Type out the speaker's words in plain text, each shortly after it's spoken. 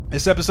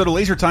This episode of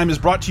Laser Time is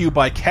brought to you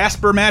by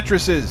Casper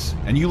Mattresses,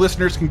 and you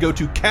listeners can go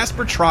to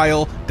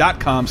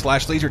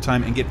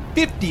CasperTrial.com/LaserTime and get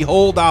 $50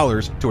 whole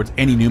towards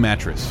any new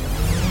mattress.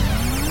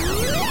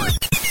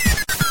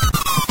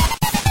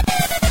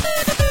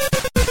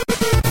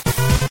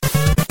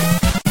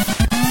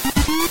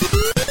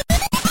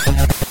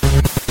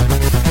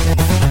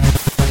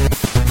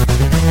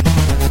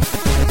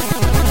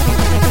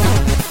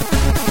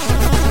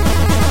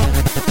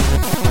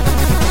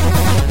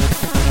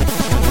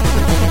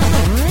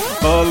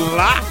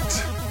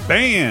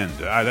 Band.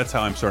 That's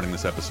how I'm starting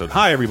this episode.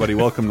 Hi, everybody.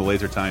 Welcome to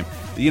Laser Time,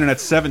 the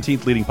internet's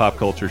 17th leading pop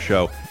culture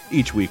show.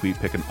 Each week, we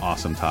pick an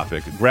awesome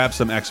topic, grab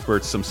some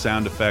experts, some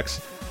sound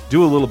effects,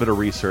 do a little bit of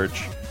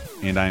research,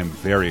 and I am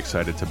very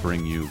excited to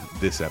bring you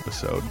this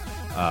episode,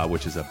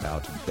 which is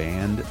about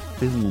banned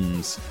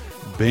films.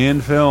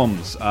 Banned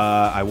films.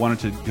 I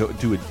wanted to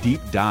do a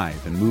deep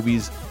dive in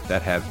movies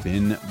that have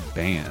been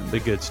banned. The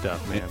good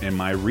stuff, man. And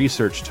my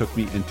research took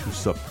me into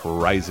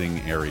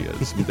surprising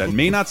areas that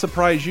may not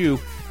surprise you.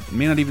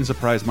 May not even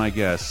surprise my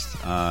guest.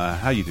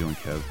 How you doing,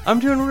 Kev?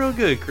 I'm doing real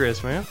good,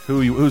 Chris, man.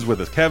 Who's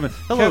with us? Kevin.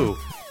 Hello.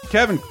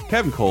 Kevin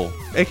Cole,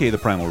 a.k.a. the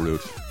Primal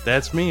Root.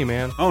 That's me,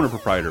 man. Owner,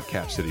 proprietor of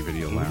Cap City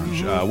Video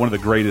Lounge. One of the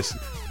greatest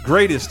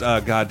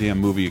goddamn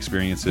movie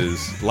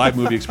experiences, live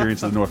movie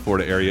experience in the North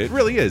Florida area. It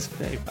really is.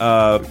 Hey,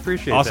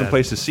 appreciate awesome that.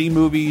 place to see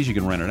movies. You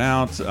can rent it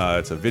out.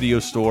 It's a video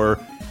store.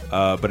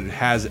 But it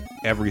has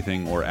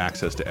everything or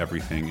access to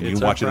everything. And you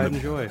can watch it on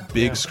a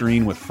big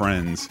screen with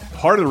friends.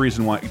 Part of the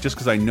reason why, just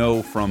because I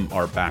know from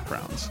our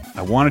backgrounds,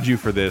 I wanted you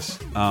for this,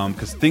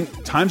 because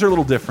times are a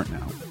little different now.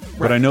 Right.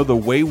 But I know the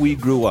way we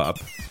grew up,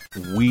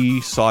 we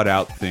sought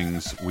out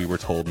things we were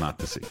told not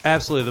to see.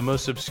 Absolutely. The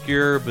most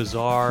obscure,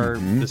 bizarre,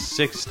 the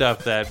sick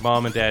stuff that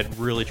mom and dad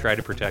really tried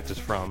to protect us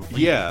from.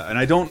 Yeah, and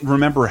I don't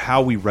remember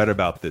how we read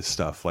about this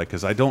stuff, like,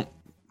 because I don't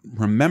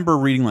remember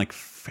reading, like,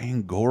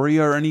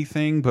 Fangoria or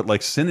anything, but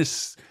like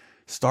Starscape,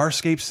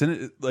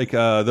 like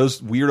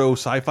those weirdo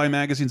sci-fi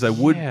magazines.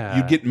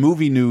 You get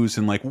movie news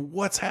and like,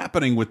 what's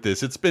happening with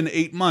this? It's been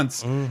 8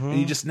 months, and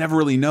you just never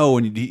really know.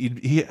 And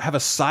you have a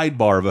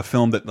sidebar of a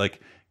film that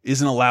like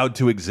isn't allowed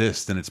to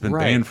exist, and it's been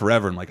banned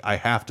forever. And like, I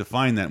have to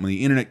find that. When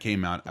the internet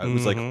came out, it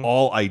was like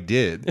all I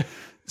did,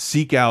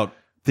 seek out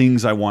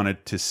things I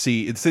wanted to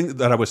see. It's things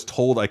that I was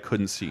told I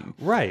couldn't see.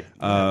 Right.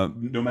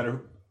 No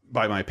matter.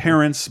 By my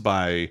parents,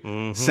 by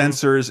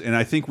censors, and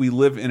I think we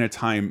live in a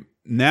time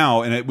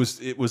now, and it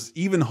was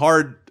even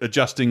hard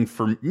adjusting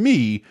for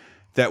me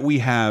that we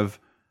have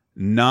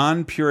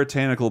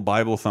non-puritanical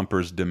Bible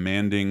thumpers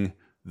demanding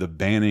the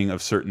banning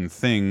of certain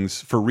things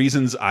for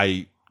reasons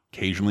I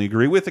occasionally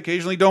agree with,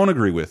 occasionally don't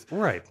agree with.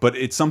 Right. But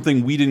it's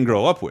something we didn't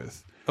grow up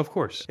with. Of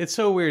course. It's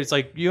so weird. It's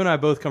like you and I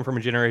both come from a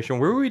generation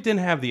where we didn't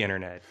have the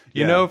internet.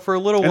 You know, for a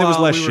little while. And it was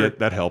less shit.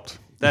 That helped.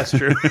 That's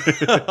true.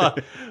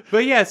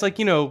 But yeah, it's like,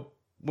 you know,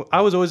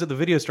 I was always at the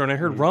video store and I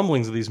heard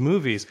rumblings of these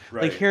movies,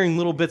 like hearing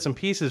little bits and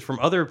pieces from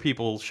other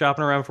people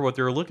shopping around for what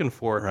they were looking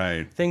for.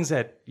 Right. Things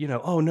that, you know,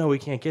 oh no, we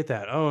can't get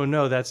that. Oh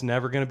no, that's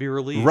never going to be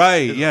released.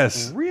 Right,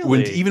 yes.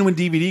 Really? Even when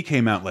DVD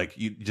came out, like,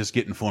 you just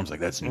get informed,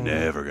 like, that's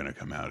never going to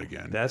come out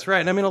again. That's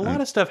right. And I mean, a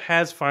lot of stuff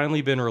has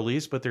finally been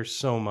released, but there's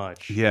so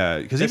much. Yeah,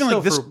 because even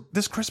like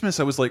this Christmas,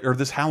 I was like, or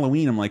this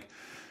Halloween, I'm like,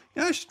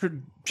 yeah, I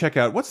should check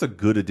out, what's the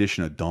good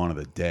edition of Dawn of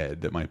the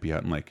Dead that might be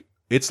out? I'm like,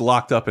 it's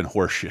locked up in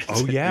horseshit.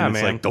 Oh yeah, and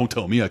it's man. Like, don't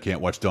tell me I can't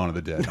watch Dawn of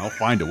the Dead. I'll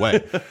find a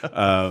way.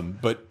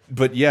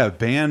 But yeah,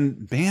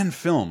 ban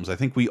films. I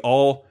think we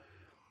all,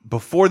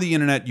 before the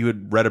internet, you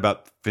had read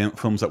about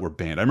films that were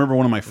banned. I remember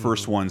one of my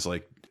first ones,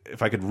 like,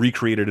 if I could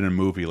recreate it in a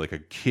movie, like a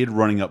kid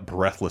running up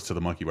breathless to the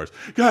monkey bars.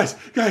 Guys,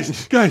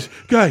 there's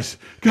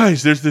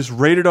this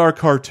rated R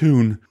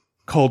cartoon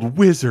called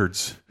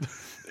Wizards,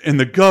 and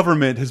the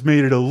government has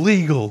made it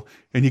illegal,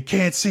 and you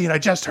can't see it. I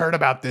just heard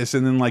about this.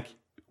 And then like,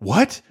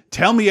 what?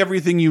 Tell me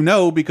everything you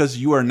know, because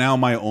you are now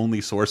my only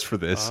source for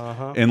this.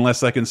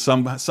 Unless I can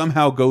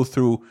somehow go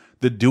through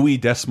the Dewey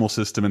Decimal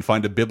System and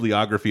find a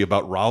bibliography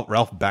about Ralph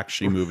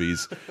Bakshi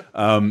movies.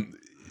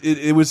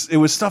 It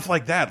was stuff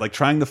like that, like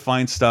trying to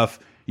find stuff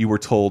you were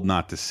told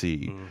not to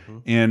see.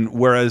 And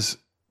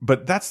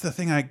but that's the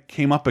thing I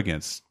came up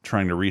against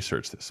trying to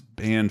research this: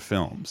 banned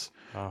films.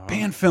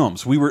 Banned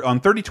films. We were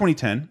on 30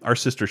 2010, our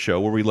sister show,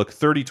 where we look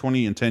 30,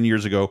 20, and 10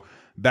 years ago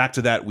back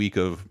to that week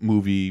of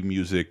movie,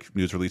 music,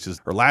 news releases.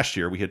 Or last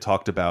year, we had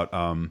talked about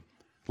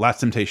Last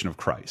Temptation of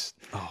Christ.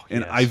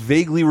 And I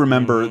vaguely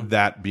remember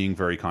that being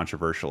very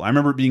controversial. I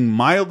remember it being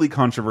mildly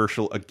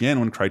controversial,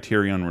 again, when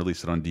Criterion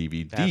released it on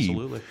DVD.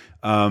 Absolutely.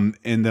 And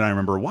then I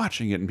remember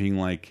watching it and being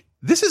like,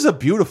 this is a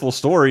beautiful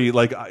story.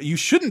 Like, you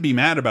shouldn't be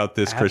mad about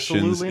this,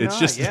 Christians. It's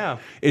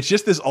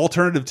just this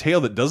alternative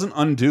tale that doesn't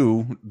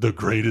undo the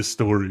greatest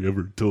story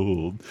ever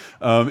told.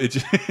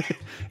 Just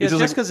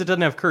because it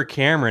doesn't have Kirk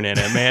Cameron in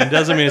it, man,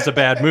 doesn't mean it's a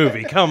bad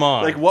movie. Come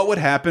on. Like, what would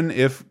happen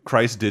if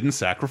Christ didn't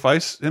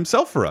sacrifice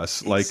himself for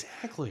us? Like,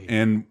 exactly.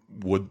 And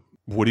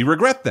would he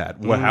regret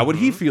that? How would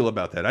he feel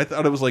about that? I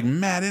thought it was like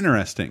mad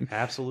interesting.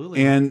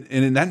 Absolutely.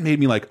 And that made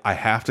me like, I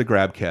have to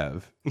grab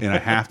Kev and I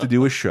have to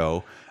do a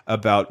show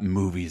about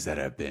movies that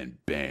have been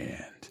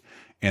banned.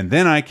 And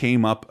then I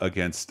came up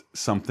against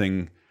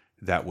something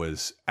that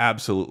was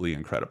absolutely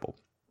incredible.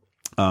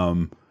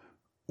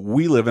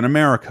 We live in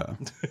America.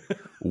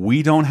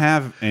 We don't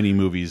have any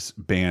movies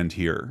banned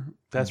here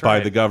by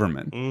the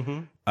government.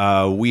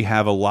 We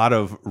have a lot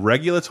of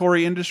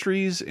regulatory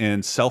industries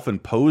and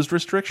self-imposed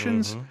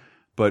restrictions,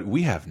 but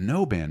we have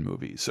no banned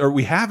movies, or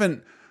we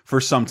haven't for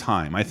some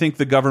time. I think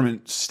the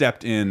government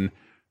stepped in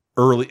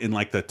early in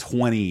like the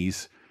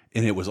 20s,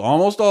 and it was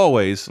almost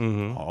always,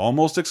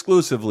 almost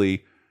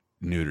exclusively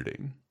nudity,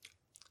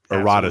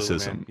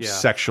 eroticism,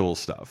 sexual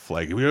stuff.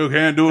 Like, you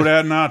can't do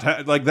that,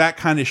 not like that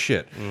kind of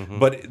shit.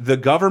 But the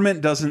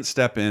government doesn't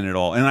step in at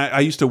all. And I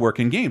used to work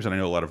in games, and I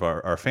know a lot of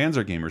our fans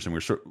are gamers,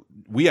 and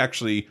we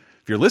actually,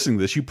 if you're listening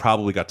to this, you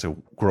probably got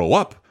to grow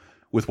up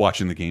with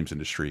watching the games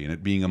industry and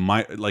it being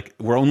like,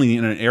 we're only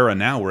in an era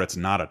now where it's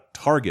not a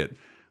target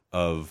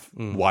of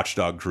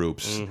watchdog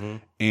groups.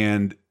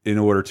 And in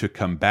order to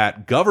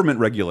combat government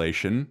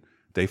regulation,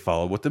 they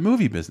followed what the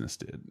movie business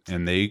did,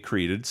 and they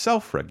created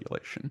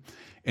self-regulation.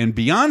 And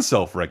beyond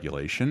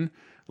self-regulation,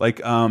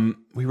 like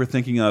we were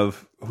thinking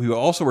of, we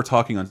also were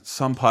talking on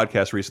some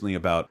podcast recently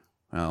about,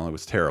 well, it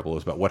was terrible. It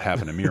was about what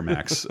happened to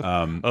Miramax.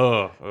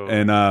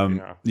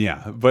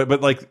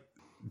 But like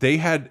they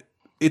had,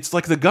 it's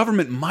like the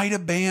government might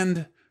have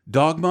banned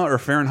Dogma or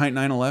Fahrenheit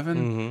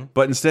 9/11,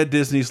 but instead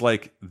Disney's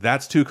like,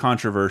 that's too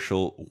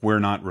controversial. We're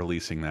not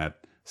releasing that.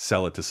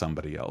 Sell it to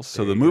somebody else.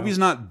 So the movie's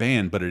not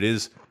banned, but it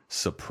is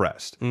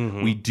suppressed.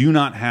 We do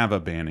not have a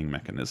banning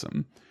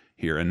mechanism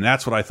here, and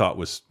that's what I thought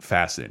was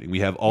fascinating. We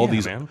have all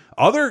these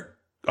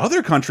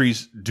other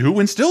countries do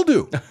and still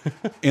do,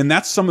 and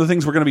that's some of the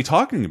things we're going to be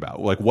talking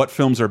about, like what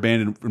films are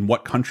banned in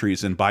what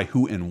countries and by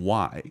who and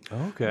why.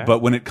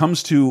 But when it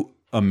comes to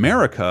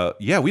America,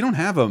 we don't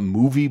have a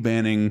movie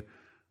banning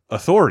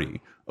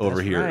authority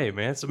over here. Right,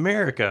 man. It's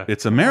America.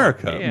 It's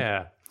America.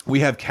 Yeah. We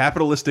have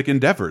capitalistic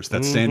endeavors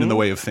that stand in the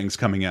way of things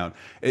coming out.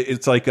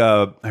 It's like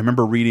I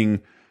remember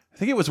reading, I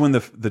think it was when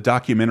the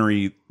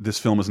documentary "This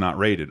Film Is Not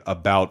Rated"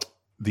 about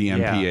the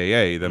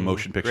MPAA, the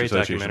Motion Picture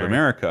Association of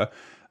America,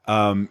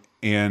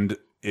 and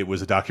it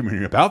was a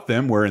documentary about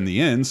them where, in the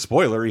end,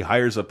 spoiler, he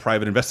hires a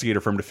private investigator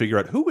firm to figure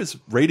out who is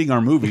rating our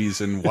movies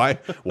and why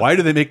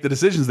do they make the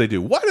decisions they do?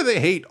 Why do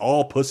they hate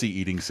all pussy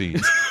eating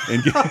scenes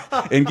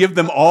and give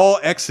them all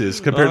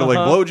X's compared to like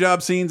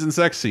blowjob scenes and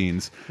sex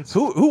scenes?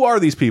 Who are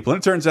these people?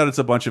 And it turns out it's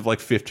a bunch of like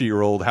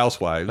 50-year-old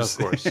housewives.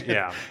 Of course,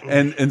 yeah.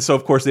 and so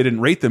of course they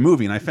didn't rate the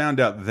movie. And I found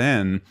out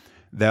then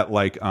that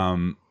like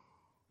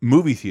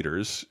movie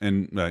theaters,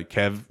 and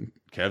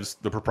Kev's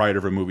the proprietor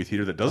of a movie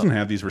theater that doesn't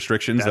have these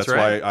restrictions. That's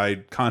why I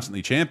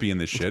constantly champion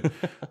this shit.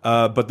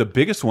 But the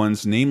biggest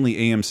ones, namely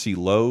AMC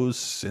Lowe's,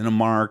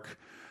 Cinemark,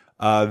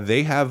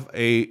 they have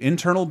a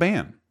internal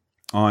ban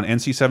on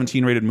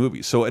NC-17 rated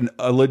movies. So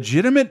a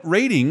legitimate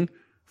rating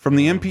from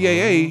the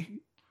MPAA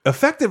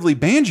effectively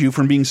banned you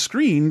from being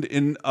screened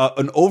in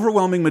an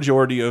overwhelming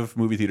majority of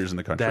movie theaters in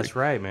the country. That's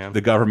right, man. The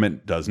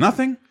government does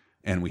nothing,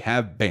 and we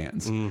have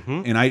bans.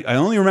 And I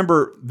only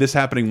remember this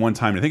happening one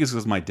time. I think it's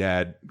because my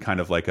dad, kind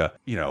of like a,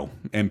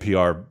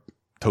 NPR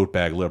tote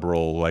bag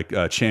liberal, like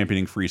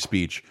championing free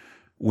speech,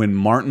 when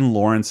Martin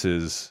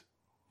Lawrence's,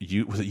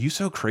 was it You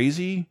So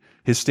Crazy?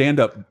 His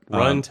stand-up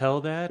Run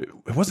Tell Dad?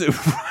 Was it?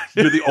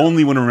 You're the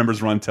only one who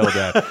remembers Run Tell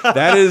Dad.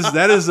 That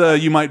is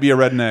you might be a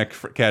redneck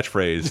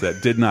catchphrase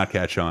that did not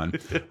catch on.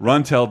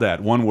 Run Tell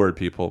Dad, one word,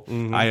 people.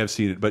 I have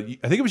seen it, but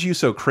I think it was You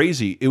So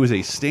Crazy. It was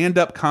a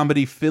stand-up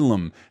comedy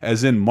film,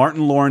 as in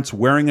Martin Lawrence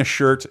wearing a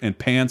shirt and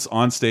pants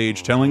on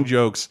stage, telling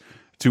jokes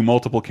to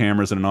multiple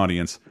cameras and an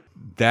audience.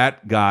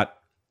 That got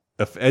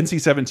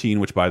NC-17,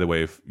 which, by the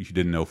way, if you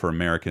didn't know, for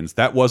Americans,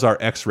 that was our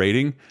X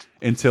rating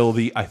until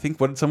I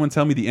think, what did someone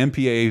tell me? The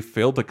MPAA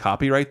failed to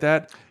copyright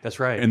that. That's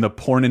right. And the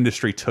porn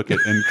industry took it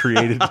and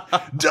created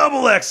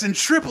double X and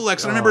triple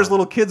X. And I remember as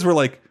little kids were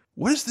like,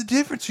 what is the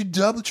difference between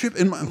double,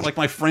 triple? And like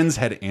my friends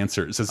had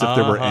answers as if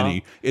there were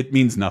any. It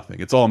means nothing.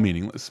 It's all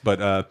meaningless. But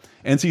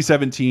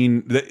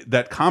NC-17,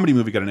 that comedy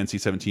movie got an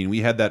NC-17.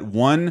 We had that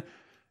one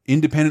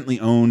independently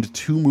owned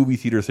 2-movie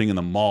theater thing in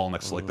the mall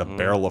next to like the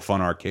Barrel of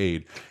Fun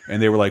arcade,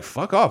 and they were like,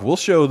 fuck off, we'll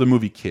show the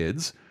movie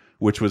Kids,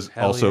 which was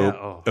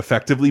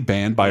effectively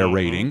banned by a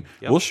rating.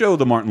 We'll show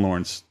the Martin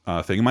Lawrence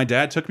thing. And my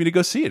dad took me to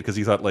go see it because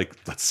he thought, like,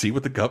 let's see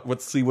what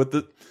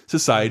the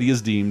society has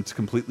deemed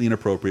completely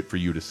inappropriate for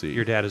you to see.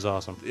 Your dad is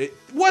awesome. It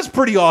was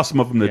pretty awesome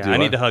of him to do. I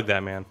need to hug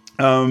that man.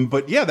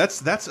 But yeah,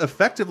 that's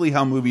effectively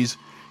how movies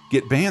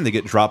get banned. They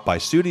get dropped by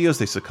studios.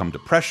 They succumb to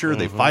pressure.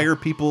 They fire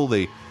people.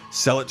 They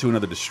sell it to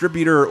another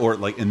distributor, or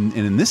like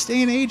in this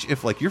day and age,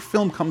 if like your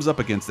film comes up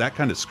against that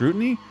kind of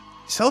scrutiny,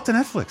 sell it to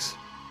Netflix.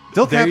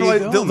 They'll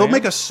capitalize. They'll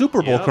make a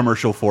Super Bowl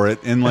commercial for it,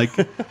 and like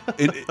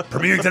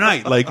premiering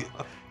tonight. Like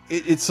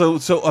it's so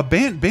a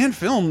banned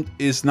film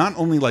is not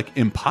only like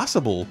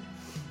impossible.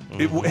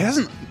 It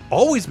hasn't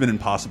always been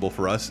impossible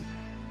for us.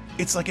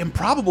 It's like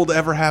improbable to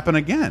ever happen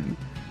again,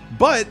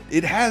 but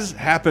it has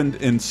happened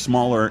in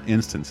smaller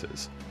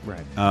instances.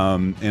 Right.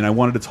 And I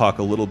wanted to talk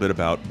a little bit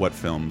about what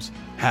films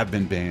have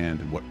been banned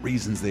and what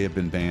reasons they have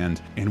been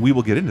banned, and we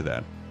will get into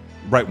that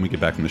right when we get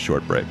back from the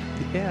short break.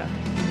 Yeah.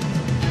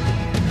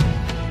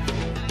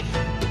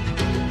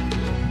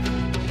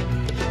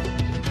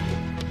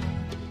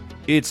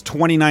 It's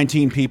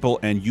 2019, people,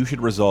 and you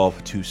should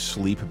resolve to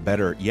sleep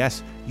better.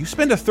 Yes, you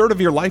spend a third of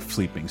your life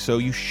sleeping, so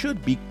you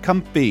should be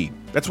comfy.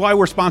 That's why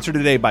we're sponsored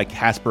today by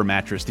Casper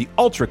Mattress, the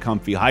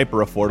ultra-comfy,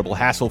 hyper-affordable,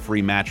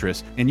 hassle-free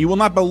mattress. And you will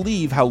not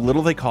believe how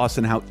little they cost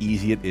and how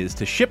easy it is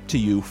to ship to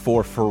you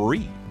for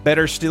free.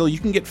 Better still, you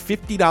can get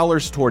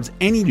 $50 towards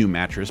any new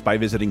mattress by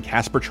visiting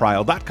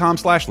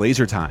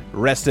CasperTrial.com/lasertime.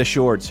 Rest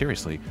assured,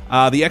 seriously,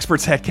 the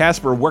experts at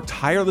Casper work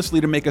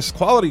tirelessly to make a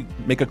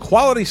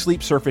quality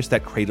sleep surface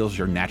that cradles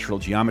your natural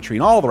geometry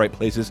in all the right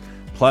places.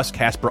 Plus,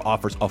 Casper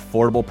offers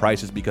affordable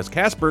prices because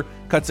Casper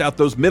cuts out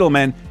those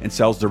middlemen and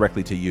sells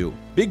directly to you.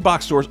 Big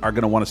box stores are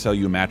going to want to sell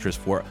you a mattress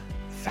for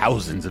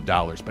thousands of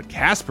dollars, but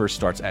Casper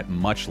starts at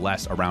much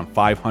less, around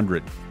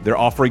 $500. They're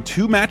offering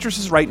 2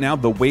 mattresses right now,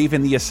 the Wave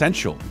and the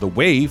Essential. The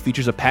Wave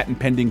features a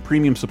patent-pending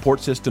premium support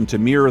system to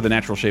mirror the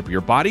natural shape of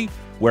your body,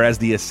 whereas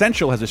the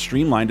Essential has a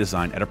streamlined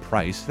design at a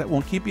price that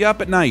won't keep you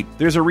up at night.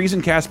 There's a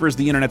reason Casper is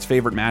the internet's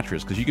favorite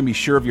mattress, because you can be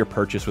sure of your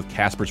purchase with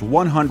Casper's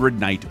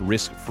 100-night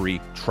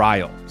risk-free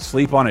trial.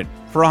 Sleep on it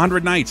for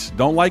 100 nights.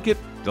 Don't like it?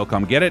 They'll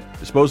come get it,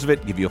 dispose of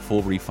it, give you a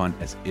full refund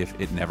as if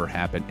it never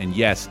happened. And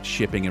yes,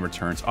 shipping and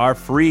returns are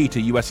free to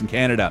US and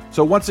Canada.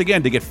 So once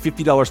again, to get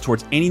 $50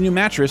 towards any new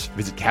mattress,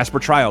 visit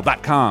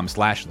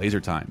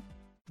CasperTrial.com/lasertime.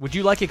 Would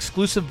you like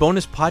exclusive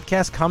bonus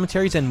podcast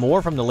commentaries and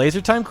more from the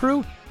LaserTime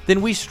crew?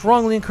 Then we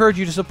strongly encourage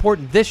you to support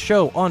this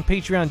show on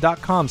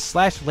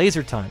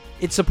patreon.com/lasertime.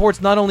 It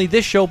supports not only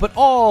this show, but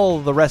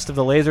all the rest of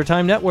the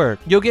LaserTime network.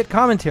 You'll get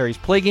commentaries,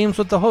 play games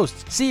with the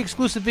hosts, see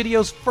exclusive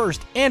videos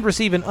first, and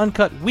receive an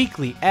uncut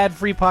weekly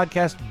ad-free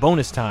podcast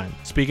bonus time.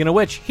 Speaking of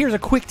which, here's a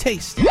quick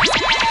taste.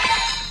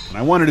 And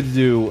I wanted to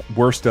do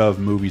worst of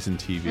movies and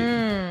TV.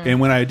 And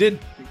when I did,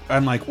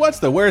 I'm like, what's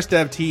the worst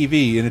of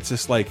TV? And it's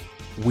just like,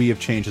 we have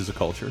changed as a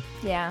culture.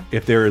 Yeah.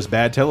 If there is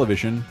bad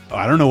television,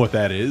 I don't know what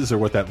that is or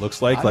what that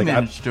looks like. I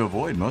managed to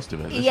avoid most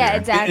of it. This Yeah, year.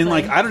 exactly. And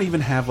like, I don't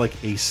even have like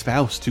a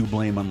spouse to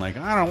blame on. Like,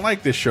 I don't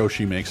like this show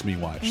she makes me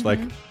watch. Like,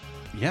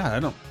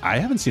 yeah, I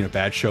haven't seen a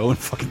bad show in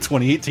fucking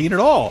 2018 at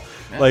all.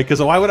 Yeah. Like,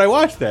 because why would I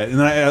watch that? And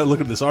then I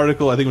look at this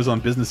article. I think it was on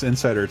Business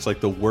Insider. It's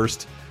like the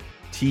worst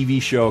TV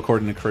show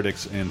according to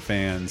critics and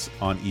fans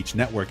on each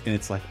network, and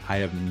it's like, I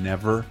have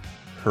never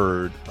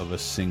heard of a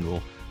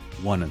single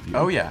one of you.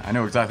 Oh yeah, I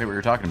know exactly what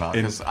you're talking about,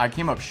 because I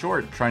came up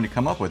short trying to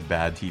come up with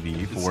bad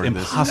TV for it's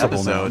this impossible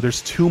episode. now.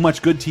 There's too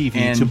much good TV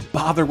And to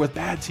bother with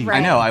bad TV. Right.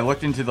 I know. I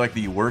looked into like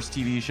the worst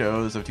TV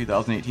shows of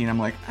 2018. I'm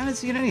like, I haven't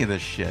seen any of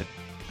this shit.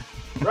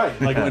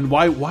 Right. Like, and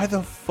why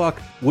the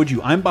fuck would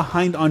you? I'm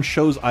behind on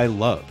shows I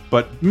love,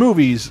 but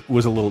movies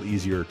was a little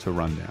easier to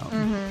run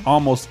down.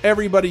 Almost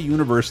everybody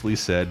universally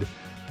said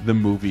the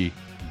movie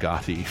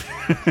Gotti.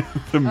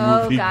 The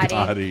movie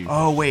Gotti.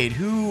 Oh wait,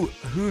 who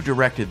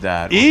directed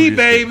that? E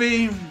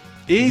baby.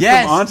 E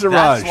Yes, from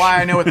Entourage. that's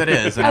why I know what that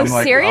is. And Oh, I'm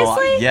like,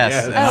 seriously? yes.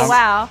 Yes. And Oh,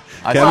 wow.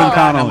 I Kevin saw that, and I'm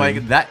Connolly.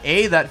 like, that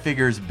A, that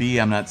figures. B,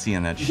 I'm not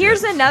seeing that shit.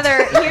 Here's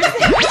another.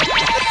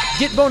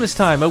 Get Bonus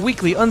Time, a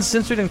weekly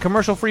uncensored and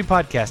commercial-free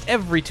podcast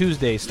every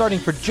Tuesday, starting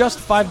for just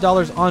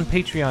 $5 on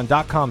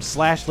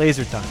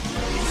patreon.com/lasertime.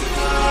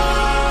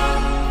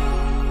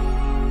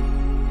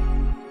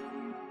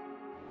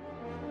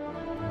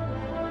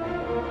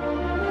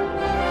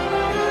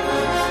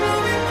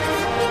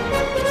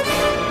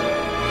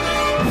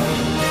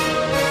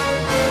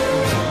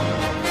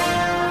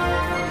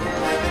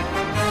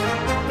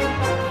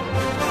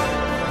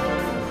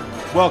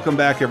 Welcome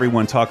back,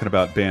 everyone. Talking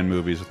about band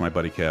movies with my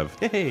buddy Kev.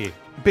 Hey.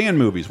 Band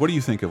movies. What do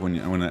you think of when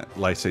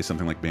I say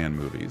something like band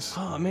movies?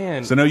 Oh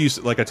man. So I know you,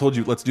 like I told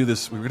you, let's do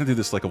this. We were gonna do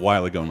this like a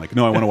while ago. And like,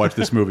 no, I want to watch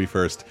this movie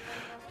first.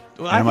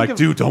 Well, And I'm think like,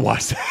 dude, don't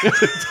watch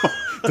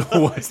that.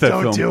 don't watch that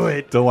film. Don't do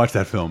it. Don't watch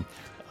that film.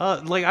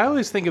 Like I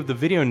always think of the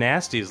Video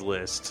Nasties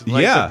list,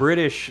 like Yeah. the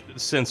British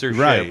censorship,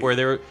 Right. where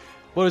they were,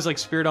 what was like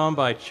Spirit On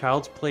by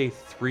Child's Play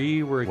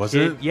 3, where a Was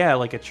kid, it? yeah,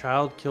 like a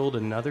child killed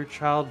another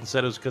child and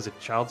said it was because of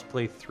Child's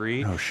Play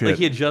 3. Oh, shit. Like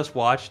he had just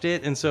watched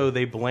it, and so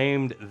they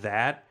blamed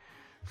that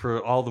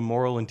for all the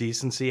moral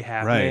indecency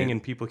happening Right.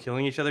 and people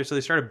killing each other. So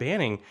they started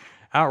banning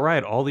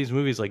outright all these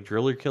movies like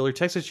Driller Killer,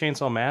 Texas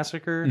Chainsaw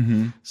Massacre,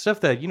 stuff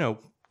that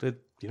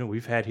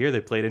we've had here. They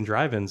played in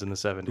drive-ins in the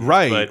 70s.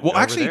 Right. But Well, over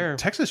actually, there,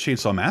 Texas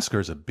Chainsaw Massacre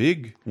is a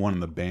big one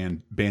on the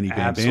band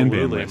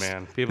absolutely, list.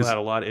 man. People had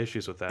a lot of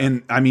issues with that.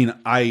 And I mean,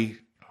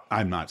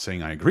 I'm not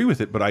saying I agree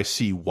with it, but I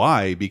see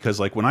why. Because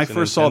like when I an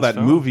first saw that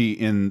intense film. movie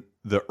in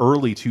the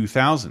early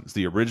 2000s,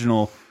 the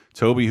original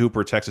Tobe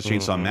Hooper Texas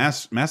Chainsaw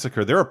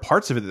Massacre, there are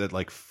parts of it that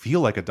like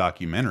feel like a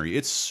documentary.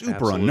 It's super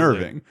Absolutely.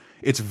 unnerving.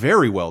 It's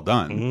very well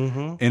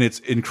done, and it's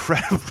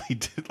incredibly.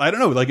 I don't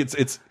know, like it's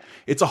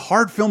a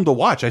hard film to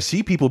watch. I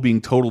see people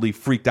being totally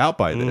freaked out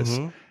by this,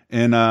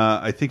 and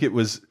I think it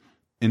was.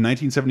 In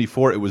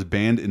 1974, it was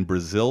banned in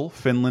Brazil,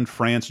 Finland,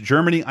 France,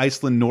 Germany,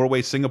 Iceland,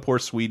 Norway, Singapore,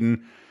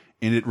 Sweden,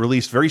 and it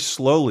released very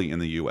slowly in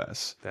the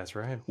U.S. That's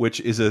right. Which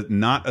is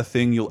not a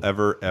thing you'll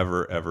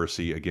ever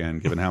see again,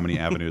 given how many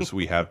avenues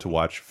we have to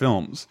watch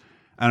films.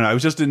 I don't know. I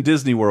was just in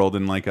Disney World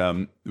and like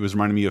it was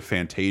reminding me of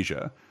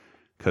Fantasia,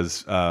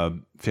 because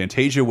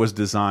Fantasia was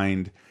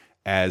designed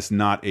as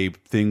not a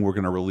thing we're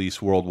going to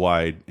release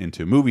worldwide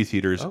into movie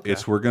theaters. Okay.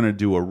 It's we're going to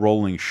do a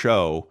rolling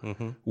show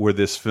where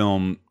this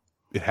film,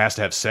 it has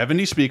to have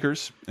 70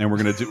 speakers, and we're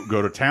going to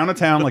go to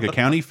town like a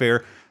county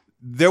fair.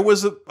 There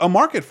was a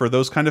market for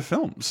those kind of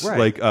films, Right.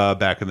 like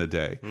back in the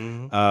day,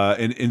 and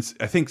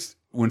I think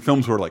when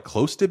films were like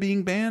close to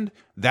being banned,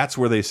 that's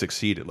where they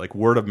succeeded. Like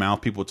word of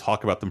mouth, people would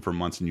talk about them for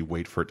months, and you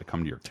wait for it to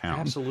come to your town.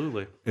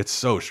 Absolutely. It's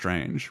so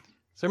strange.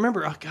 So I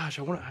remember, oh gosh,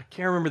 I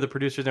can't remember the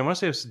producer's name. I want to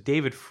say it was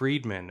David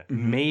Friedman,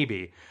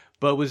 maybe,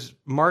 but was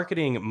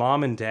marketing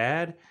Mom and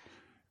Dad.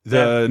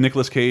 The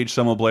Nicolas Cage,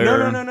 Selma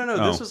Blair. No.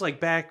 Oh. This was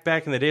like back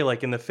in the day,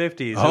 like in the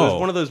 50s. It Oh. was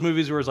one of those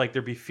movies where it's like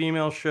there'd be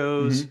female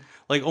shows,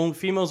 like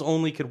females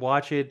only could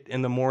watch it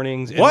in the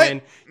mornings. And What?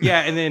 Then,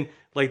 and then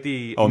like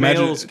the Oh,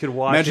 males could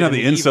watch it. Imagine how in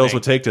the the incels evening.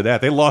 would take to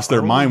that. They lost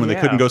their mind when they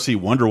yeah. couldn't go see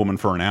Wonder Woman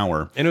for an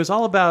hour. And it was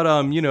all about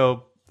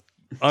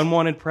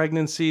unwanted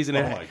pregnancies, and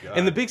my God.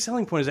 and the big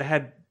selling point is it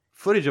had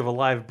footage of a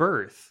live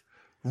birth.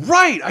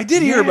 Right, I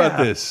did hear about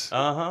Yeah. this.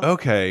 Uh-huh.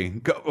 Okay,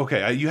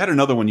 okay. You had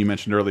another one you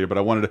mentioned earlier, but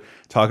I wanted to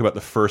talk about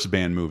the first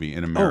banned movie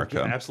in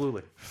America. Oh, yeah,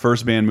 absolutely.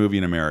 First banned movie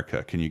in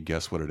America. Can you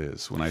guess what it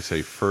is? When I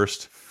say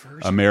first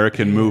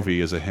American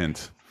movie as a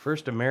hint.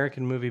 First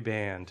American movie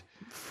banned.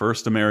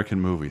 First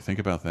American movie. Think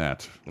about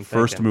that.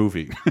 First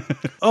movie.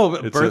 Oh,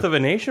 It's Birth of a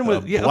Nation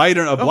was a blight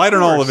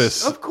on all of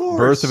this. Of course.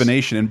 Birth of a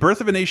Nation. And Birth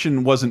of a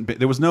Nation wasn't.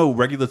 There was no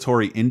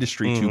regulatory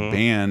industry to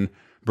ban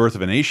Birth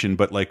of a Nation,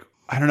 but like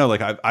I don't know.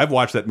 Like I've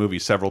watched that movie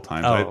several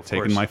times. Oh, I've of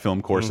taken course. my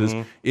film courses.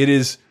 It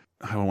is.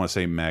 I don't want to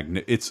say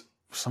it's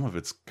some of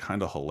it's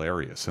kind of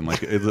hilarious and like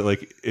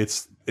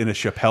it's in a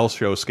Chappelle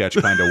Show sketch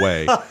kind of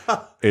way.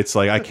 It's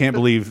like I can't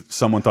believe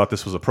someone thought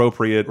this was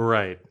appropriate.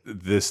 Right.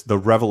 The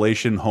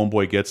revelation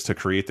Homeboy gets to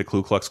create the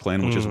Ku Klux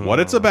Klan, which is what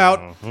it's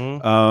about,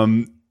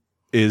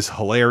 is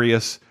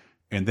hilarious.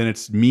 And then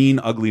it's mean,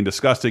 ugly, and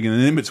disgusting. And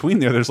then in between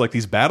there's like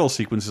these battle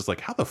sequences.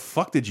 Like, how the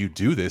fuck did you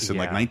do this in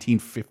like Yeah.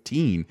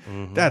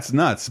 1915? That's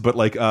nuts. But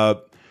like,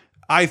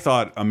 I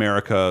thought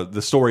America,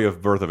 the story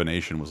of Birth of a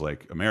Nation was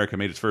like America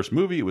made its first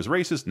movie. It was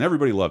racist and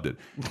everybody loved it.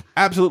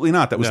 Absolutely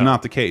not. That was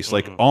not the case.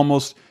 Like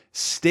almost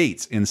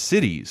states and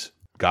cities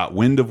got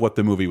wind of what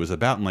the movie was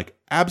about and like,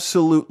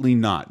 absolutely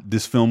not.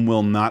 This film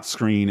will not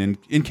screen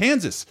in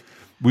Kansas.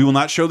 We will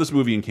not show this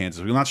movie in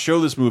Kansas. We will not show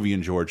this movie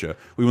in Georgia.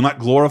 We will not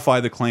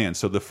glorify the Klan.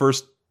 So the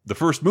first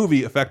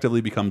movie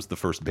effectively becomes the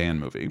first banned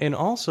movie. And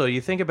also,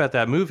 you think about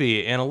that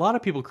movie, and a lot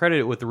of people credit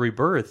it with the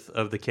rebirth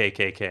of the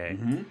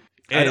KKK.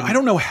 I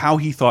don't know how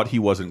he thought he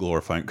wasn't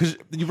glorifying, because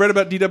you read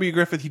about D.W.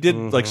 Griffith. He did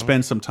like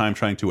spend some time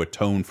trying to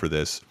atone for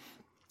this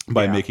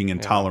by making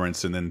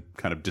intolerance and then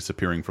kind of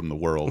disappearing from the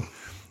world.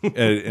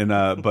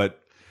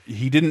 But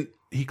he didn't.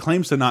 He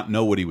claims to not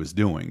know what he was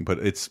doing, but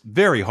it's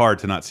very hard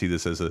to not see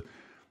this as a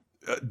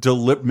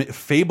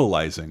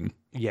fabulizing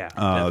Yeah, the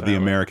definitely.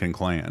 American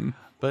Klan.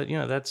 But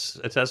that's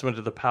a testament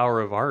to the power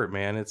of art,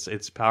 man.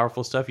 It's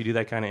powerful stuff. You do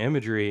that kind of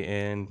imagery,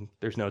 and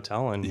there's no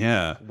telling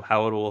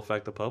how it will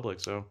affect the public.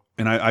 So,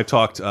 and I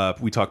talked.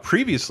 We talked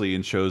previously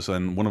in shows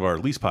on one of our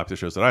least popular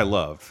shows that I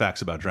love,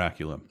 Facts About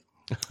Dracula.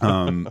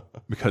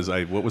 Because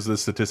what was the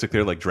statistic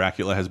there? Like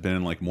Dracula has been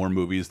in like more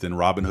movies than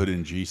Robin Hood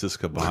and Jesus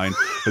combined.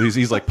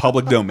 He's like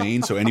public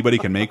domain, so anybody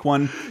can make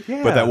one.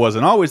 Yeah. But that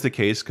wasn't always the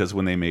case, because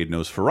when they made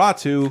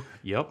Nosferatu,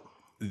 yep.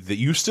 that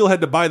you still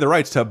had to buy the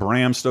rights to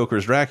Bram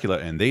Stoker's Dracula,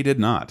 and they did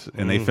not.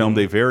 And they filmed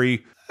a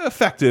very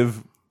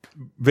effective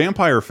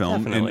vampire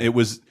film, Definitely.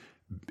 and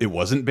it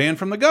wasn't banned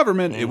from the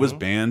government. It was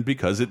banned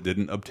because it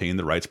didn't obtain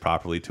the rights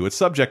properly to its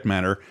subject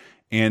matter.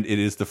 And it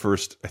is the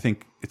first, I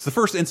think, it's the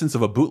first instance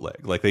of a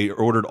bootleg. Like they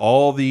ordered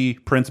all the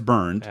prints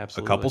burned.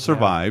 Absolutely, A couple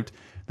survived.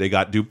 They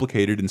got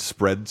duplicated and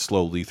spread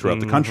slowly throughout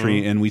the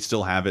country, and we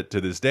still have it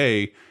to this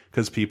day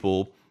because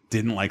people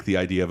didn't like the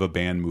idea of a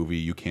banned movie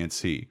you can't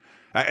see.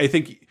 I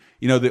think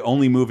the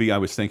only movie I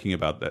was thinking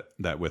about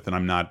that with, and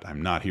I'm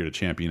not here to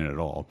champion it at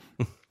all.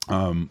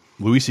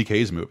 Louis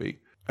C.K.'s movie.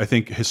 I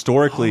think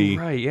historically,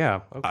 Right?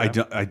 Yeah.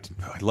 Okay. I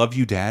Love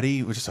You,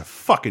 Daddy, which is a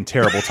fucking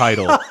terrible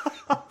title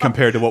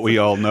compared to what we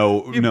all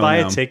know. You buy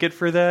a ticket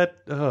for that?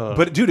 Oh.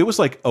 But dude, it was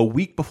like a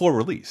week before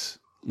release.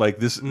 Like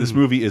this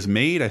movie is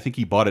made. I think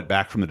he bought it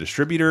back from the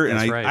distributor, and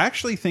I right.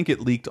 actually think it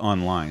leaked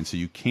online, so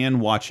you can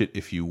watch it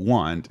if you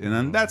want. And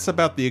then that's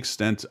about the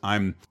extent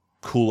I'm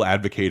cool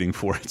advocating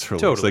for its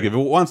release. Totally. Like if it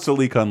wants to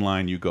leak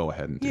online, you go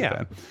ahead and do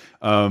that.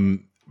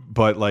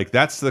 But like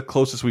that's the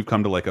closest we've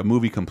come to like a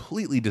movie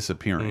completely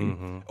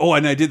disappearing. Oh,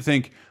 and I did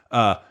think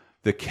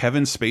the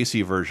Kevin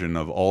Spacey version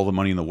of All the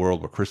Money in the World,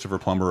 where Christopher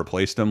Plummer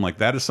replaced him, like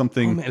that is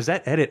something. Oh, man, is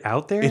that edit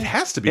out there? It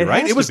has to be, It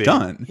right? has It was to be.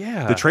 done.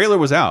 Yeah. The trailer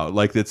was out.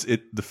 Like the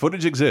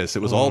footage exists.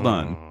 It was all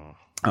done.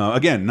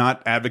 Again,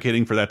 not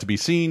advocating for that to be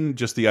seen.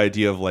 Just the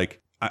idea of like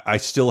I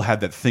still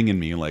had that thing in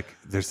me. Like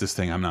there's this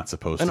thing I'm not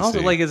supposed And to also,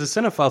 see. like as a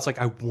cinephile, it's like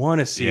I want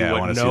to see Yeah, I what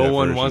wanna see no that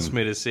one version. wants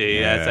me to see. Yeah,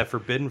 Yeah. it's that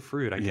forbidden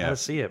fruit. I gotta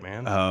see it,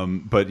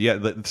 man. But yeah,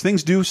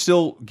 things do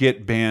still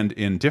get banned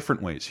in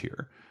different ways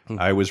here.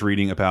 I was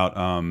reading about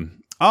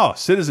Oh,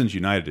 Citizens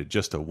United,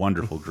 just a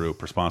wonderful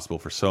group responsible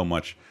for so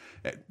much.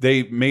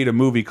 They made a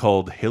movie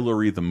called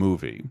Hillary the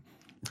Movie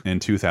in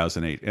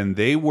 2008, and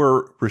they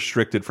were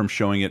restricted from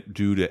showing it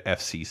due to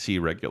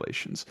FCC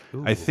regulations.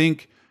 Ooh. I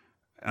think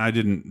I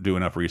didn't do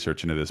enough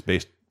research into this,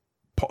 based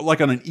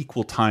like on an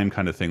equal time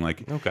kind of thing.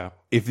 Like, okay,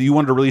 if you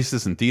wanted to release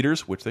this in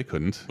theaters, which they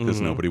couldn't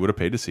because nobody would have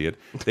paid to see it,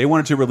 they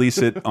wanted to release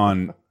it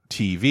on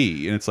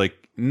TV, and it's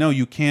like, no,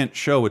 you can't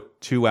show a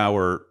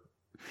 2-hour.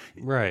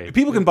 Right.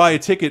 People can buy a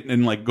ticket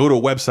and like go to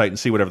a website and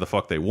see whatever the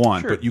fuck they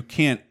want, sure, but you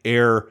can't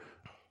air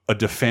a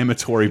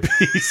defamatory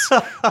piece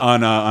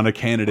on a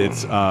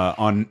candidate's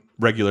on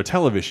regular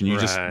television. You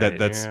just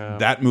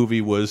that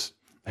movie was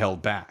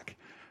held back.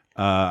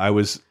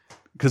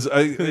 Because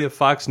a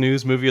Fox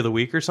News movie of the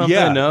week or something.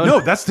 Yeah,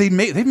 no, they've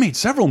made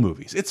several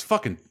movies. It's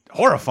fucking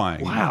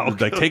horrifying. Wow,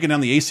 like taking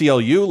down the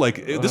ACLU.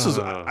 Like this is,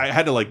 I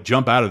had to like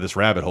jump out of this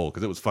rabbit hole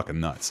because it was fucking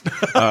nuts.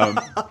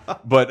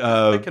 But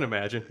I can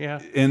imagine.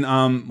 Yeah. In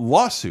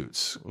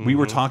lawsuits, we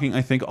were talking,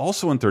 I think,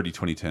 also in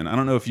 2010. I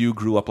don't know if you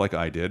grew up like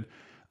I did,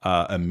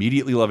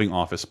 immediately loving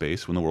Office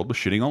Space when the world was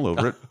shitting all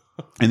over it.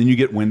 And then you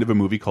get wind of a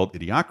movie called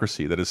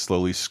Idiocracy that is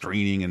slowly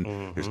screening,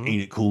 and there's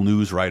Ain't It Cool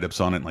News write-ups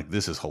on it, and like,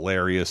 this is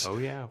hilarious. Oh,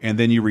 yeah. And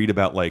then you read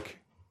about, like,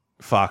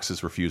 Fox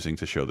is refusing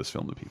to show this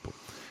film to people.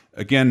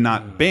 Again,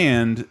 not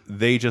banned,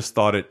 they just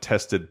thought it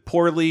tested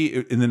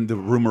poorly, and then the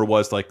rumor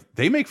was, like,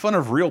 they make fun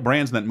of real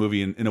brands in that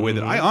movie in a way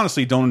that I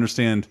honestly don't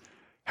understand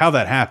how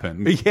that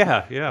happened.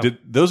 Yeah.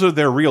 Those are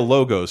their real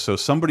logos, so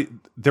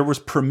there was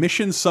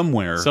permission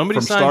somewhere from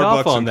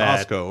Starbucks and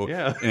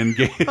Costco, and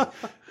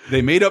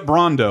they made up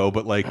Brondo,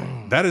 but like,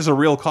 that is a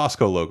real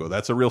Costco logo.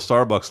 That's a real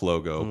Starbucks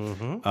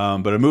logo.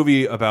 But a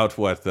movie about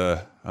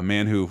a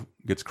man who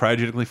gets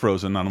cryogenically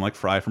frozen, not unlike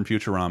Fry from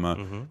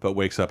Futurama, but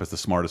wakes up as the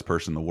smartest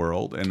person in the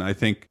world. And I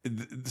think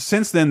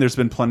since then, there's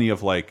been plenty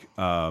of like,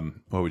 what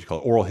would you call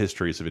it, oral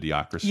histories of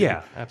Idiocracy.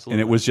 Yeah,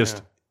 absolutely. And it was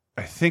just,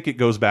 I think it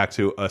goes back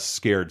to a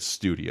scared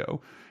studio.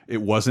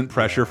 It wasn't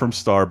pressure from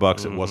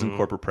Starbucks. It wasn't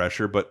corporate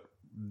pressure, but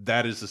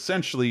that is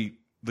essentially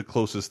the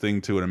closest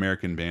thing to an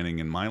American banning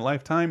in my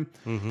lifetime.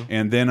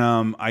 And then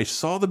I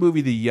saw the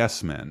movie The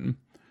Yes Men.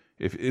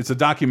 It's a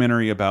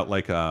documentary about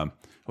like what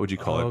would you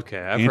call it? Okay,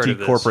 I've heard of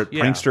this. Anti-corporate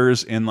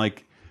pranksters, and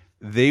like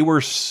they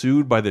were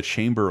sued by the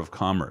Chamber of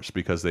Commerce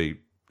because they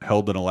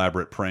held an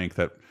elaborate prank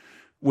that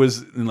was,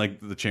 and like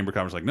the Chamber of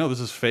Commerce like, no, this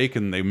is fake,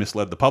 and they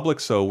misled the public,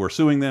 so we're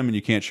suing them, and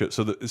you can't show.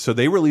 So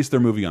they released their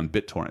movie on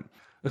BitTorrent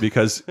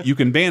because you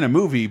can ban a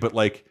movie, but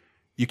like,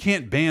 you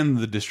can't ban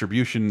the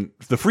distribution,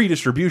 the free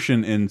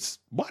distribution in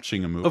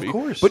watching a movie. Of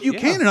course. But you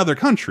can in other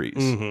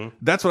countries.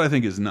 That's what I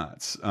think is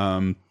nuts.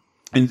 And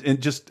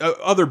just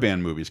other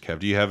banned movies, Kev,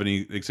 do you have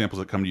any examples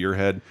that come to your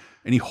head?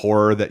 Any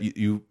horror that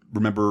you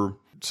remember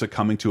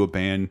succumbing to a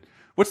ban?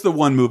 What's the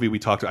one movie we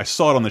talked about? I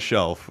saw it on the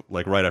shelf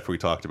like right after we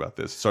talked about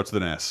this. It starts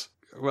with an S.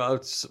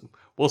 Well,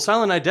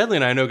 Silent Night Deadly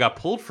and I know got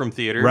pulled from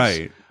theaters.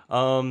 Right.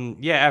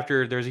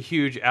 After there's a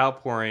huge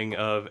outpouring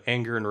of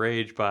anger and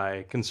rage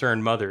by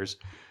concerned mothers,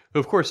 who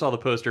of course saw the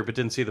poster but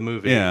didn't see the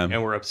movie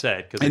and were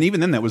upset. And even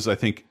then, that was, I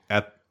think,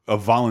 at a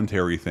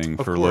voluntary thing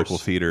for local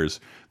theaters.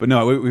 But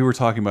no, we were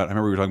talking about, I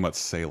remember we were talking about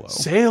Salo.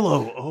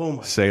 Salo, oh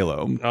my.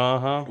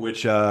 Salo.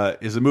 Which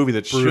is a movie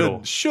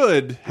that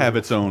should have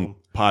its own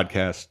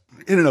podcast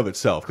in and of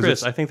itself.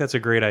 Chris, I think that's a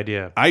great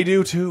idea. I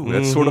do too.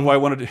 That's sort of why I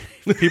wanted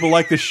to. People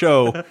like this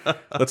show.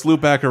 Let's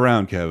loop back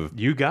around, Kev.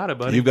 You got it,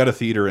 buddy. You've got a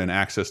theater and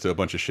access to a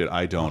bunch of shit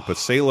I don't. But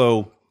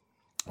Salo,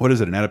 what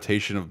is it? An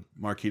adaptation of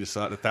Marquis de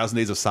Sade, 1,000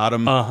 Days of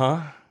Sodom.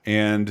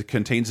 And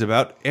contains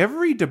about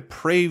every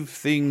depraved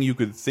thing you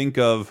could think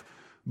of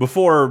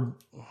before,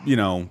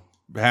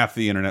 half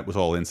the internet was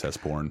all incest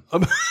porn.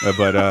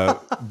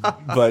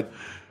 But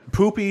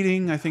poop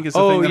eating, I think, is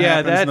the thing that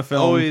happens in the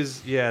film.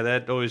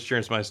 That always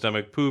churns my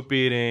stomach. Poop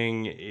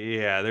eating,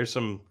 there's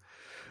some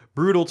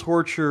brutal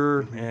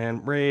torture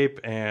and rape,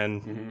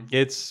 and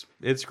it's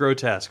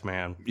grotesque,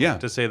 man. Yeah,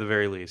 to say the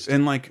very least.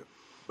 And like,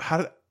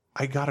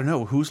 I gotta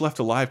know who's left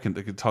alive can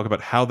talk about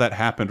how that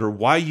happened or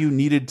why you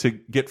needed to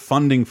get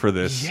funding for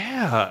this.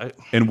 Yeah,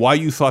 and why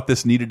you thought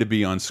this needed to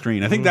be on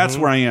screen. I think that's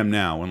where I am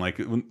now.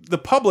 When the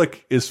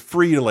public is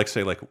free to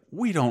say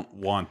we don't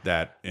want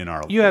that in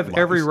our. You have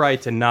every right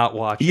to not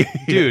watch it,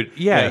 dude.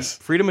 Yes,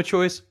 freedom of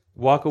choice.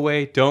 Walk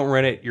away. Don't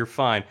rent it. You're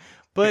fine.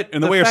 But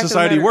and the way our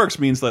society works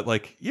means that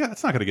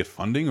it's not going to get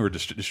funding or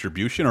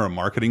distribution or a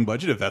marketing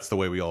budget if that's the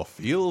way we all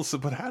feel. So,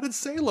 but how did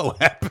Salo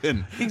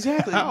happen?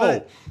 Exactly.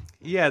 How?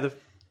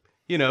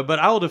 But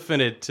I will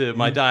defend it to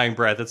my dying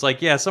breath. It's like,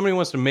 somebody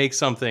wants to make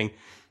something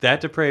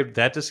that depraved,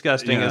 that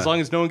disgusting, as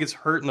long as no one gets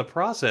hurt in the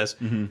process,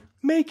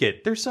 make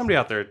it. There's somebody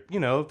out there,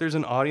 there's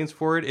an audience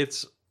for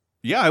it.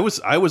 I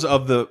was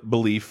of the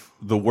belief,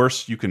 the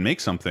worse you can make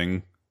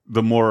something,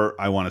 the more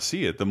I want to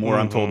see it. The more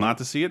I'm told not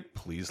to see it,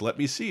 please let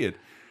me see it.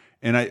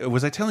 And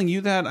was I telling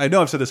you that? I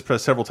know I've said this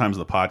several times on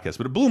the podcast,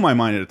 but it blew my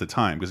mind at the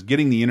time because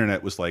getting the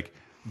internet was like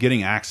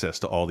getting access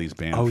to all these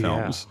banned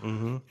films.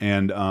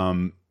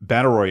 And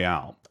Battle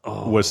Royale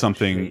was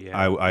something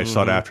I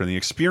sought after. And the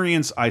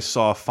experience I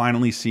saw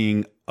finally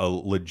seeing a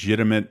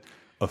legitimate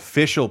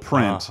official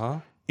print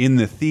in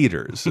the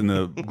theaters, in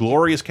the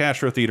glorious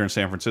Castro Theater in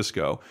San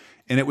Francisco.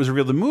 And it was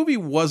real. The movie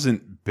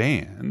wasn't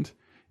banned.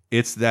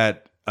 It's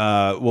that,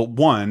 well,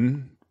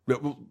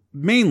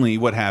 mainly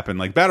what happened,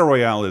 like Battle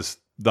Royale is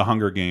the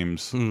Hunger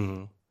Games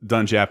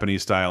done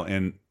Japanese style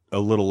and a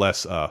little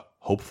less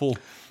hopeful.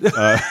 That's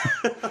a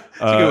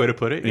good way to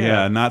put it.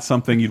 Yeah, not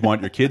something you'd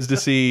want your kids to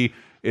see.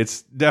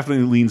 It's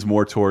definitely leans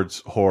more towards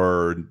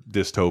horror,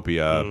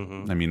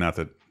 dystopia. I mean, not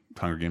that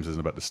Hunger Games isn't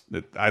about this.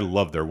 I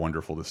love their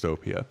wonderful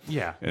dystopia.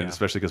 Yeah, and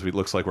especially because it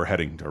looks like we're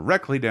heading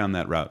directly down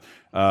that route.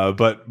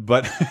 But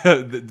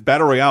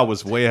Battle Royale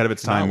was way ahead of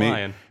its time.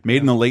 Made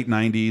in the late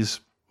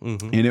 '90s,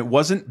 and it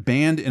wasn't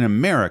banned in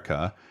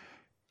America.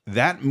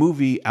 That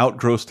movie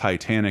outgrossed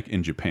Titanic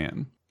in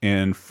Japan.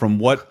 And from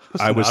what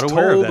I was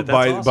told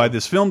by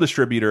this film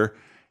distributor,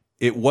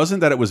 it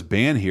wasn't that it was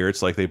banned here.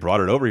 It's like they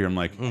brought it over here. I'm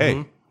like,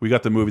 hey, we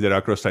got the movie that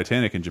outgrossed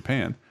Titanic in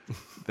Japan.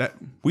 That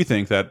we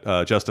think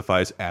that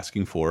justifies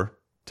asking for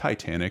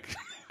Titanic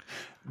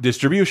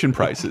distribution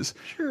prices.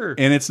 Sure.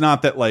 And it's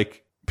not that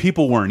like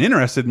people weren't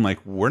interested in,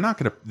 like, we're not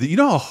going to, you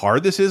know how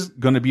hard this is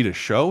going to be to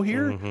show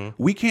here?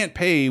 We can't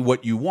pay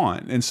what you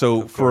want. And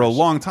so for a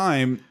long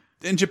time,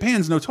 and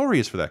Japan's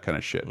notorious for that kind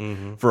of shit,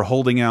 for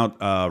holding out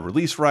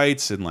release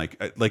rights and like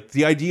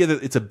the idea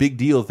that it's a big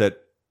deal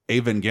that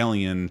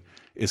Evangelion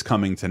is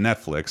coming to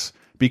Netflix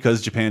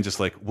because Japan just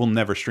like, we'll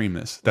never stream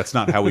this. That's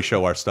not how we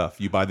show our stuff.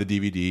 You buy the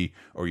DVD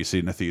or you see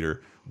it in a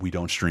theater. We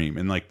don't stream.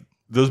 And like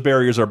those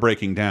barriers are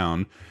breaking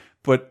down.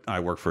 But I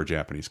work for a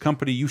Japanese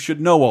company. You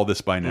should know all this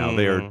by now.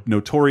 They are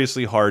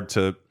notoriously hard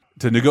to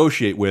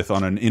negotiate with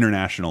on an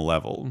international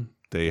level.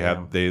 They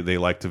have they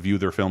like to view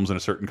their films in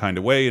a certain kind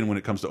of way, and when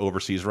it comes to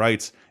overseas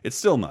rights, it's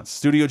still nuts.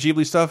 Studio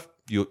Ghibli stuff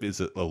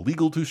is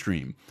illegal to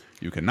stream.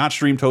 You cannot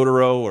stream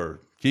Totoro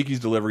or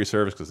Kiki's Delivery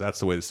Service because that's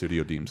the way the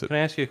studio deems it. Can I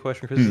ask you a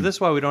question, Chris? Is this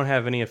why we don't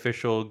have any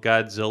official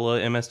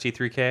Godzilla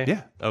MST3K?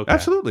 Yeah, okay,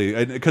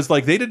 absolutely. Because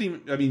like they didn't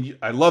even. I mean,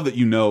 I love that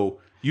you know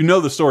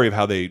the story of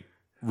how they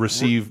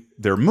receive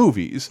their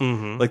movies.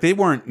 Like they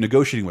weren't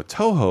negotiating with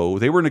Toho;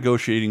 they were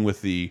negotiating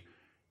with the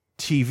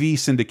TV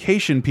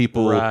syndication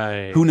people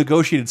who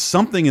negotiated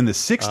something in the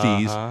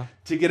 60s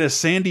to get a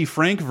Sandy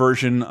Frank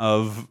version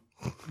of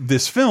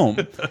this film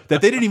that they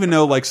didn't even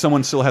know like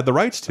someone still had the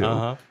rights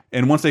to.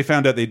 And once they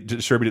found out they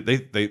distributed,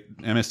 they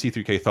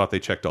MST3K thought they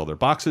checked all their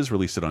boxes,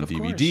 released it on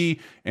DVD,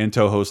 and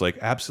Toho's like,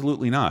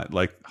 absolutely not.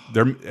 Like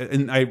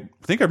and I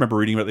think I remember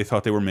reading about they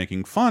thought they were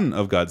making fun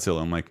of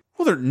Godzilla. I'm like,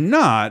 well, they're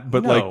not,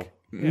 but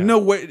no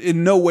way,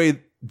 in no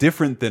way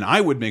different than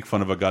I would make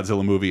fun of a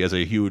Godzilla movie as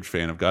a huge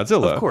fan of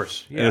Godzilla. Of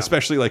course. Yeah. And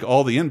especially like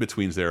all the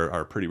in-betweens there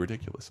are pretty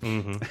ridiculous.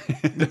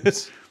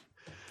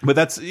 But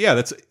that's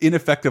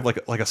ineffective,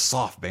 like a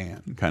soft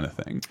ban kind of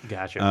thing.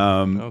 Gotcha.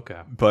 Okay.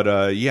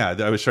 But yeah,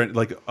 I was trying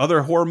like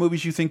other horror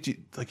movies you think you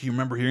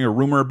remember hearing a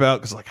rumor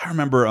about, because like I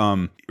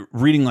remember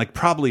reading like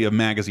probably a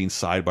magazine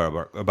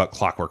sidebar about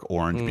Clockwork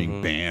Orange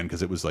being banned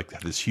because it was like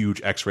this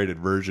huge X-rated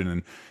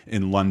version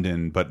in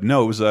London. But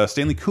no, it was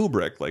Stanley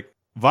Kubrick like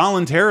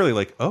voluntarily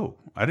like, oh,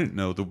 I didn't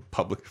know the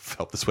public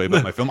felt this way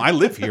about my film. I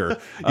live here.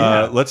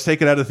 Let's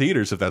take it out of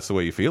theaters if that's the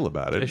way you feel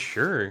about it.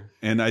 Sure.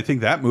 And I think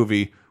that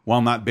movie,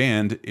 while not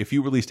banned, if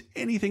you released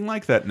anything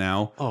like that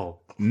now,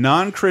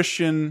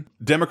 non-Christian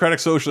democratic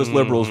socialist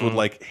liberals would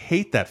like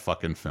hate that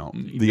fucking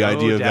film. The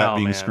idea of that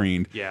being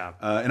screened. Yeah.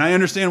 And I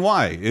understand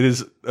why. It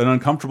is an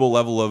uncomfortable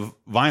level of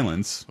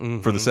violence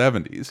for the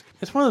 70s.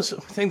 It's one of those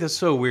things that's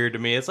so weird to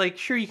me. It's like,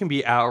 sure, you can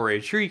be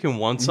outraged. Sure, you can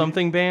want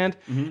something banned.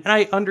 And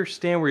I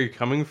understand where you're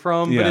coming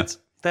from, but it's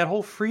that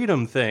whole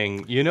freedom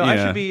thing. You know, I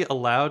should be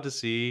allowed to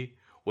see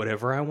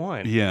whatever I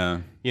want. Yeah.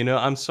 You know,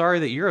 I'm sorry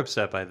that you're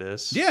upset by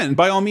this. Yeah, and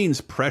by all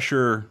means,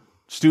 pressure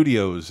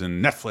studios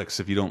and Netflix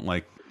if you don't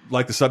like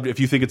the subject, if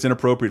you think it's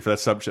inappropriate for that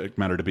subject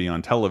matter to be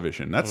on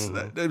television. That's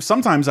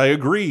sometimes I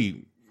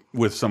agree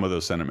with some of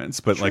those sentiments,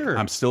 but like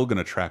I'm still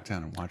gonna track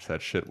down and watch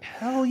that shit.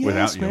 Hell yes,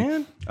 without you.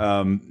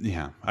 Man.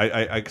 Yeah,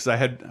 because I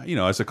had, you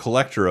know, as a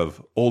collector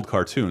of old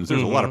cartoons,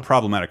 there's a lot of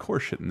problematic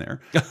horseshit in there.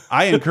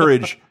 I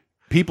encourage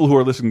people who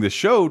are listening to this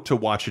show to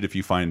watch it if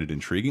you find it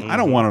intriguing. I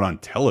don't want it on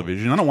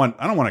television. I don't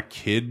want a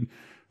kid,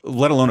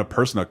 let alone a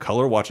person of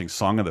color, watching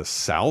Song of the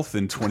South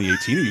in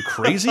 2018. Are you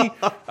crazy?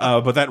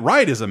 But that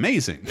ride is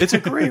amazing. It's a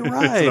great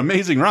ride. It's an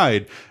amazing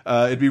ride.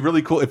 It'd be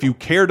really cool if you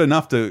cared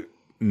enough to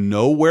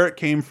know where it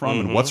came from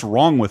and what's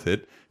wrong with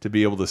it to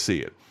be able to see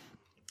it.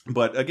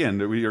 But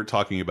again, we are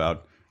talking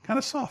about kind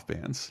of soft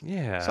bans.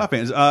 Yeah. Soft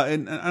bans.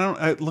 And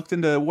I looked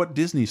into what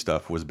Disney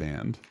stuff was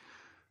banned.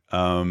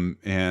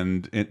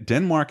 And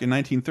Denmark in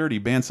 1930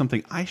 banned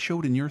something I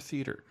showed in your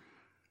theater,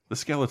 the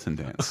skeleton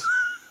dance.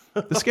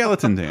 The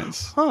skeleton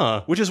dance,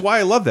 which is why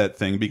I love that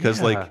thing,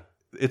 because like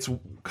it's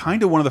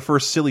kind of one of the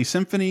first silly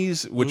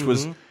symphonies, which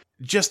was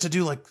just to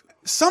do like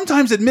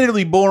sometimes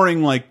admittedly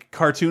boring like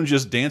cartoons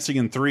just dancing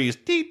in threes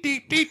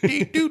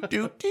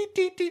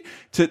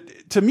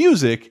to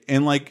music,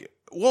 and like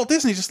Walt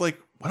Disney's just like,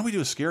 why don't we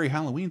do a scary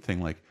Halloween thing?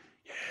 Like,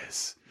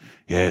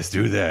 yes,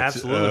 do that.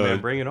 Absolutely,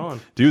 man, bring it on.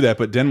 Do that.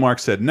 But Denmark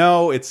said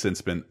no. It's since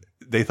been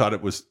they thought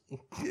it was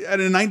in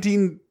a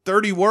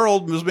 1930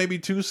 world was maybe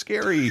too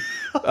scary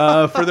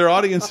for their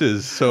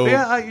audiences. So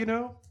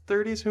yeah,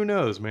 30s, who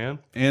knows, man.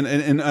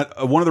 And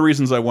one of the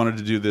reasons I wanted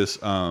to do this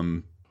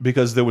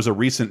because there was a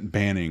recent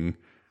banning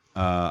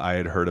I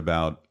had heard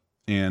about,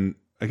 and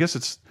I guess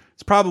it's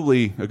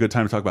probably a good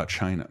time to talk about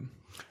China.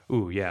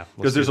 Ooh, yeah,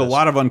 because there's a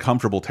lot of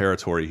uncomfortable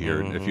territory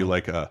here. If you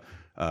like,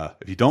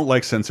 if you don't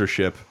like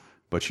censorship,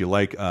 but you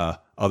like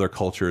other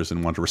cultures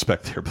and want to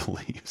respect their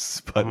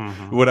beliefs. But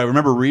what I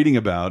remember reading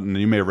about, and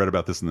you may have read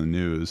about this in the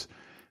news,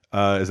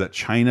 is that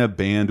China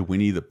banned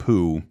Winnie the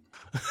Pooh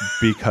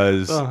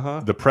because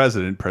the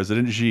president,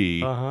 President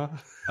Xi,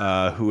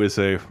 who is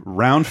a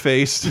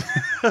round-faced,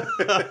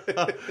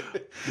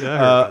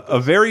 a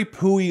very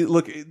pooey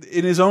look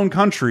in his own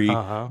country,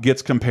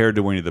 gets compared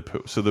to Winnie the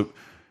Pooh. So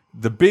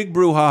the big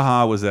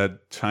brouhaha was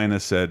that China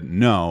said,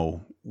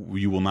 no,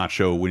 you will not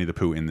show Winnie the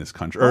Pooh in this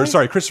country. Or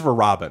sorry, Christopher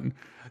Robin.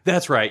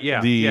 That's right,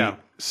 yeah. The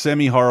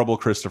semi-horrible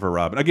Christopher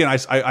Robin. Again,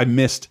 I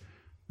missed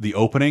the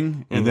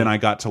opening, and then I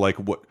got to like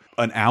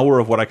an hour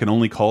of what I can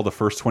only call the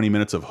first 20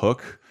 minutes of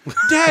Hook.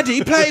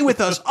 Daddy, play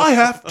with us. I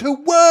have to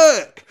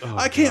work.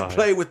 I can't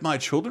play with my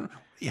children.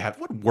 Yeah,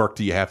 what work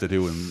do you have to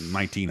do in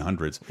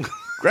 1900s?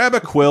 Grab a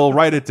quill,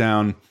 write it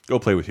down, go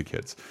play with your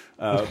kids.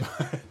 But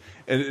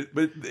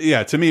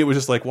yeah, to me it was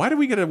just like, why did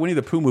we get a Winnie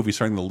the Pooh movie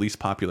starring the least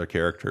popular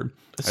character?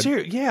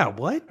 Yeah,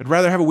 what? I'd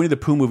rather have a Winnie the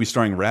Pooh movie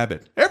starring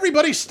Rabbit.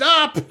 Everybody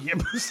stop!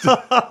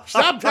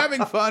 Stop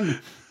having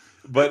fun.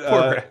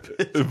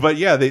 But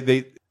yeah,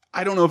 they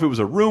I don't know if it was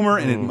a rumor,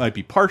 and it might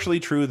be partially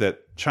true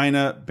that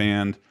China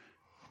banned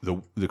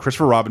the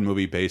Christopher Robin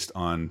movie based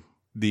on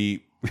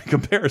the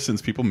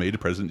comparisons people made to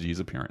President Xi's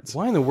appearance.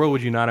 Why in the world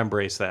would you not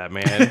embrace that,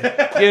 man?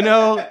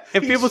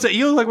 If people say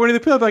you look like Winnie the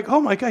Pooh, I'd be like, oh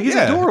my god, he's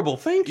adorable.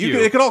 Thank you.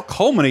 It could all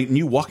culminate in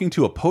you walking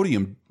to a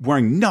podium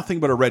wearing nothing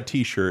but a red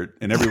T-shirt,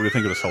 and everybody would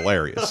think it was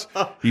hilarious.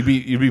 You'd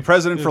be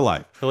president for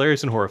life.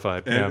 Hilarious and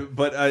horrified.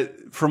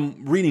 But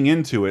from reading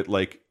into it,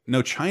 like,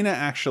 no, China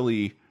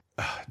actually,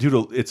 due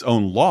to its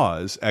own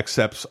laws,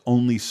 accepts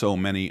only so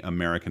many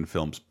American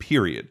films.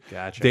 Period.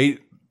 Gotcha.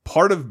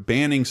 Part of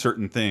banning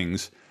certain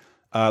things.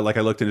 Like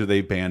I looked into,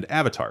 they banned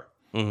Avatar.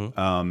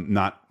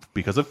 Not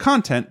because of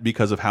content,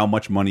 because of how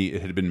much money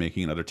it had been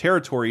making in other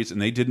territories,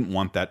 and they didn't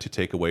want that to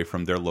take away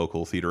from their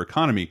local theater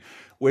economy.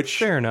 Which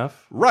fair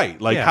enough, right?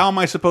 Like, how am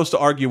I supposed to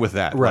argue with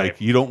that? Right.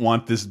 Like, you don't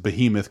want this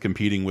behemoth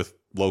competing with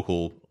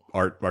local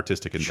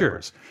artistic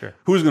endeavors. Sure.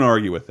 Who's going to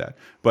argue with that?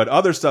 But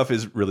other stuff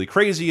is really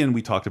crazy, and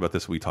we talked about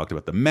this. We talked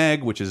about The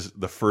Meg, which is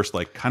the first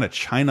like kind of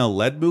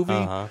China-led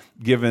movie,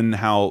 given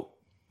how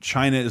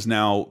China is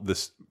now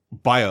this,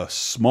 by a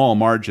small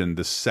margin,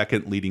 the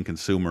second leading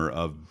consumer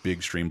of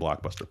big stream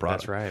blockbuster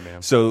product. That's right,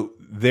 man. So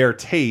their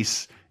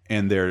tastes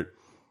and their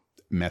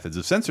methods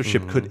of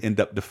censorship could end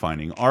up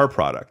defining our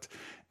product.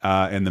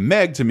 And The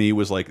Meg, to me,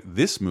 was like,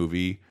 this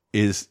movie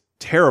is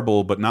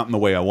terrible, but not in the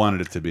way I wanted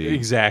it to be.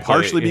 Exactly.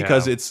 Partially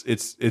because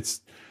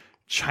it's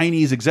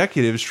Chinese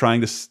executives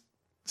trying to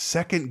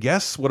second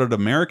guess what an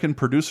American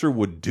producer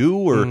would do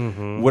or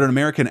what an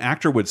American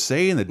actor would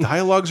say, and the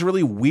dialogue's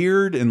really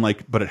weird, and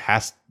like, but it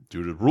has,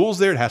 due to the rules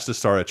there, it has to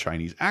star a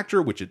Chinese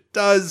actor, which it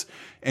does,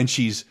 and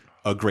she's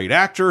a great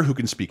actor who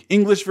can speak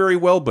English very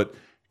well, but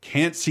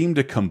can't seem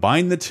to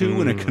combine the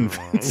two in a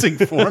convincing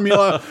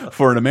formula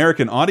for an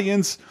American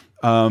audience.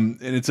 And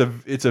it's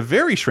a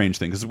very strange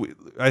thing, because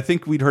I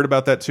think we'd heard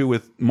about that too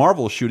with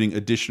Marvel shooting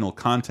additional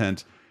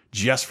content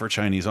just for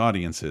Chinese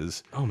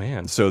audiences. Oh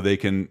man! So they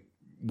can,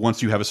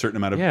 once you have a certain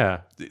amount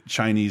of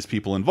Chinese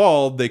people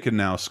involved, they can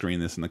now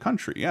screen this in the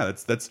country. Yeah,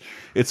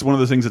 it's one of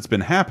those things that's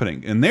been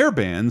happening, and their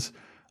bans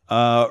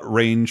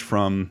range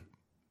from,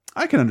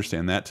 I can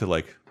understand that, to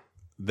like,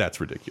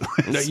 that's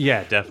ridiculous.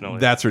 Yeah, definitely.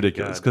 That's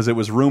ridiculous, because it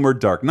was rumored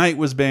Dark Knight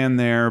was banned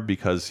there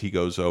because he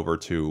goes over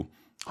to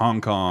Hong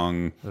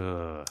Kong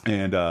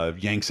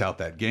and yanks out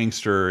that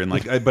gangster, and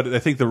like, but I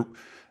think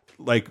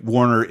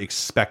Warner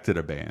expected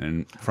a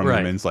ban from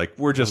him, and it's like,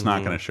 we're just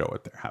not going to show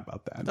it there. How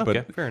about that?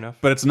 Okay, fair enough.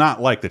 But it's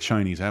not like the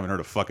Chinese haven't heard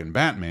of fucking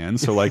Batman,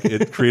 so like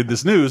it created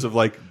this news of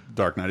like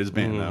Dark Knight is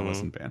banned. That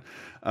wasn't banned.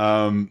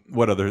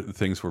 What other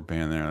things were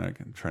banned there?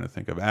 I'm trying to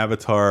think of.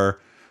 Avatar,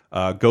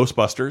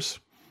 Ghostbusters,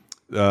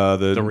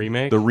 the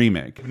remake. The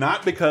remake.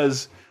 Not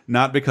because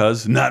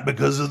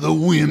of the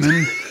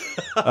women,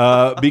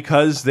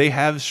 because they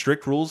have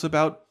strict rules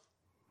about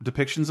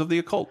depictions of the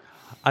occult.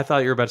 I thought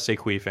you were about to say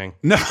queefing.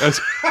 No.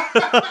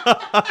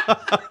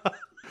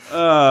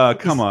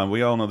 Come on.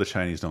 We all know the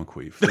Chinese don't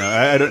queef. No,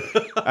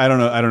 I don't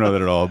know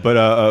that at all.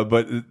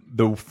 But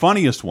the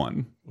funniest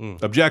one,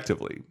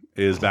 objectively,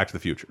 is Back to the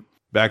Future.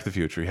 Back to the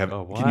Future.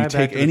 Can you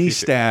take any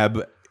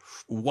stab?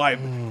 Why?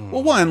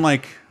 Well, one,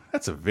 like,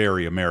 that's a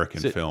very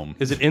American film.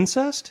 Is it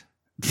incest?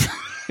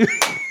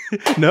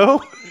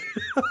 No.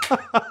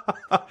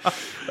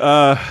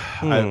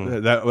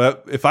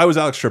 If I was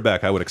Alex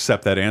Trebek, I would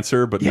accept that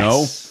answer, but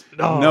yes.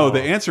 No.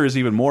 The answer is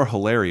even more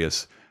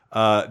hilarious.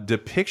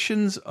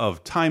 Depictions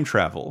of time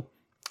travel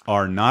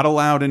are not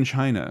allowed in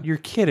China. You're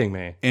kidding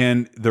me.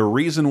 And the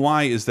reason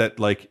why is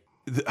that, like,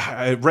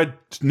 I read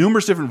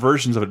numerous different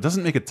versions of it. It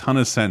doesn't make a ton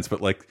of sense,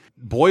 but like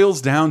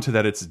boils down to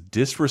that it's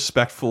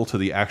disrespectful to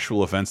the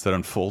actual events that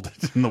unfolded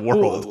in the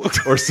world,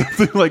 or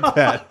something like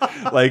that.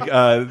 Like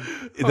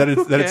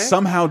that it's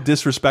somehow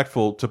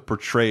disrespectful to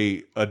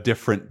portray a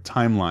different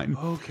timeline.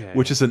 Okay,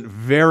 which is a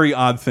very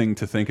odd thing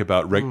to think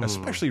about,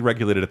 especially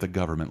regulated at the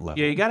government level.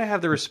 Yeah, you got to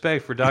have the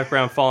respect for Doc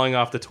Brown falling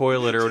off the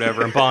toilet or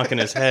whatever and bonking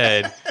his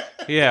head.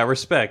 Yeah,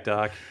 respect,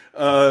 Doc.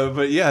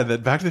 But yeah,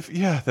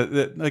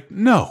 like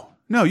no,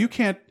 you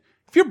can't.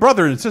 If your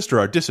brother and sister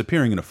are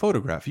disappearing in a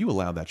photograph, you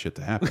allow that shit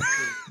to happen.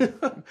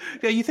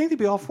 Yeah, you think they'd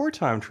be all for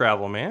time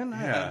travel, man?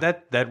 Yeah.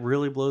 That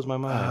really blows my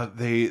mind.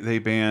 They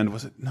banned, it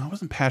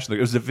wasn't Passion. It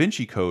was Da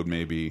Vinci Code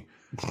maybe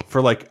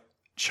for like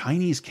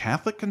Chinese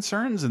Catholic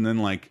concerns, and then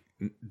like,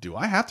 do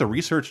I have to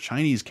research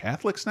Chinese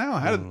Catholics now?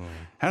 How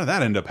did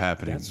that end up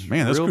happening?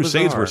 Man, those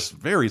crusades were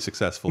very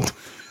successful.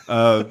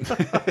 And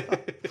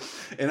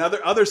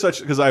other such,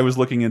 because I was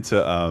looking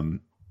into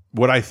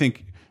what I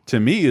think to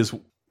me is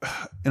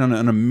on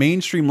a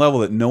mainstream level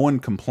that no one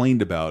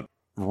complained about.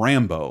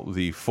 Rambo,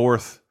 the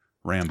fourth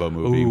Rambo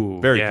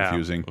movie, very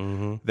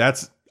confusing.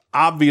 That's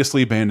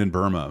obviously banned in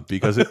Burma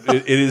because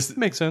it is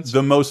makes sense.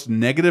 The most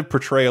negative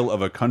portrayal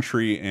of a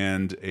country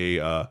and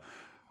a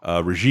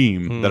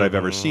regime that I've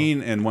ever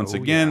seen. And once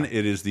again,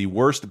 it is the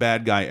worst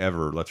bad guy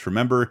ever. Let's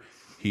remember,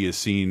 he is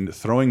seen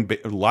throwing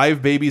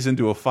live babies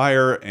into a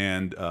fire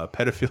and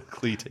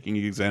pedophilically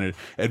taking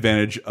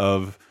advantage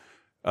of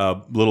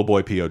little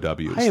boy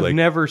POWs. I have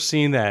never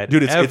seen that,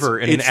 dude. In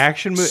an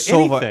action movie.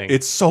 So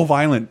it's so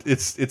violent.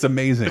 It's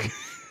amazing.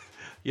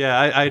 Yeah,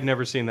 I had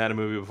never seen that in a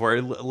movie before.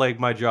 Like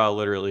my jaw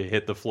literally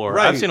hit the floor.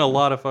 Right. I've seen a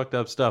lot of fucked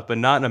up stuff, but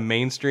not in a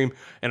mainstream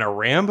in a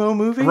Rambo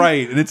movie.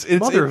 Right, and it's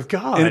Mother of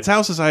God. And it's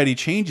how society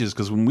changes,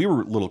 because when we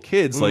were little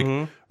kids,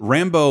 like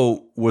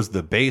Rambo was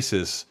the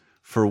basis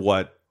for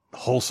what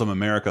wholesome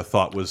America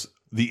thought was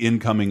the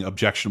incoming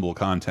objectionable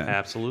content.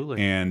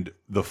 Absolutely. And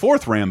the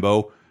fourth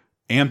Rambo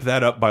amped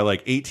that up by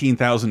like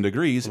 18,000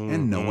 degrees,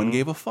 and no one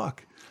gave a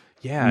fuck.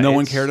 Yeah, no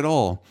one cared at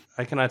all.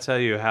 I cannot tell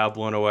you how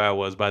blown away I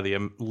was by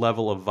the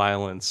level of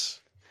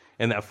violence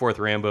in that fourth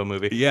Rambo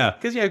movie. Yeah.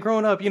 Because,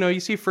 growing up, you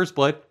see First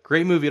Blood,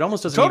 great movie. It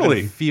almost doesn't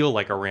even feel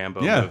like a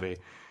Rambo movie.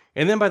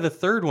 And then by the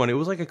third one, it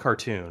was like a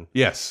cartoon.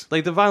 Yes.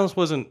 Like the violence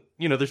wasn't,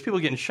 there's people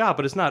getting shot,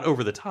 but it's not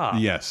over the top.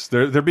 Yes.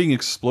 They're being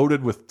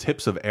exploded with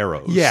tips of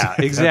arrows. Yeah,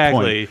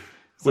 exactly.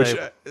 Which,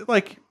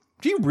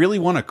 do you really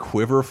want a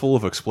quiver full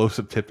of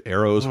explosive tipped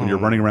arrows when you're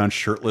running around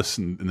shirtless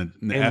in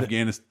the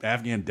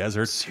Afghan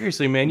desert?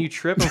 Seriously, man, you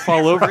trip and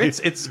fall over. It's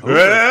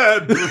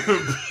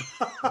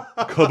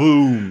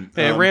kaboom.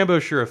 Hey,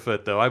 Rambo's sure a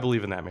foot, though. I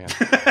believe in that man.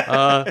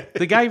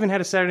 The guy even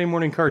had a Saturday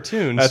morning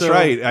cartoon. That's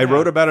right. I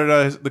wrote about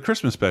it the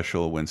Christmas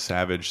special when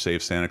Savage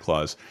saved Santa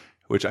Claus,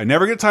 which I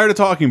never get tired of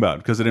talking about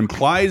because it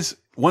implies.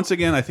 Once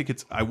again, I think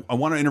I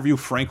want to interview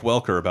Frank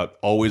Welker about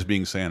always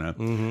being Santa.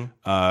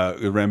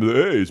 Rambo,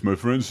 hey, it's my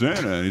friend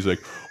Santa, and he's like,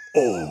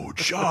 "Oh,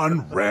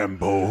 John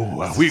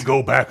Rambo, we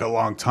go back a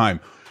long time."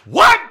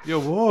 What?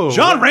 Yo, whoa!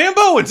 John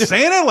Rambo and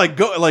Santa,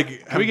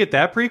 Can we get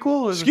that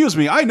prequel? Excuse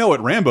me, I know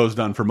what Rambo's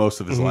done for most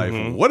of his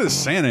life. What is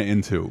Santa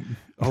into?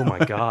 Oh my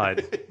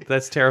God,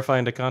 that's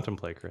terrifying to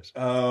contemplate, Chris.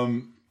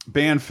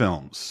 Banned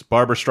films.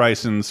 Barbara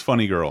Streisand's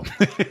Funny Girl.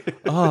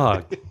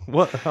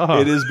 What?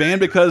 It is banned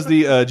because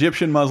the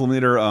Egyptian Muslim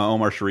leader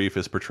Omar Sharif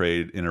is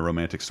portrayed in a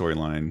romantic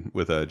storyline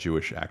with a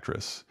Jewish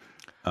actress.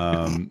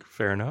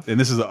 Fair enough. And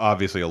this is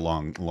obviously a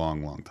long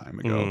time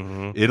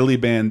ago. Italy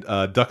banned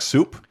Duck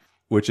Soup,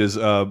 which is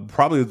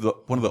probably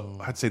one of the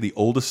I'd say the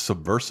oldest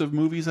subversive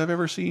movies I've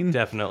ever seen.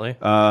 Definitely.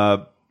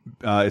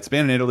 It's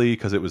banned in Italy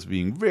because it was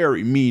being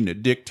very mean to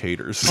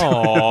dictators.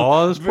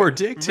 Oh, those poor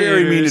dictators.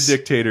 Very mean to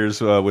dictators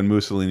when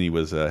Mussolini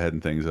was heading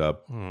things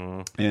up.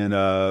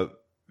 And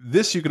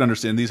this you can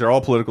understand. These are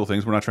all political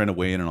things. We're not trying to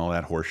weigh in on all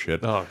that horse shit.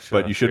 Oh, sure,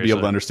 but you should be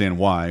able to understand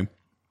why.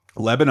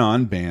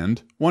 Lebanon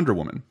banned Wonder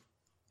Woman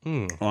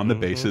on the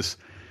basis,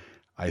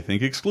 I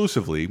think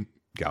exclusively,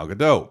 Gal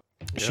Gadot.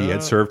 She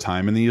had served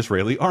time in the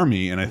Israeli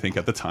army, and I think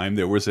at the time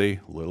there was a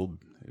little...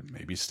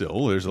 Maybe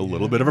still, there's a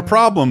little bit of a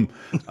problem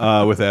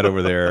with that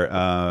over there.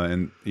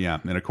 And yeah,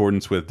 in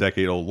accordance with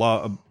decade-old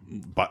law,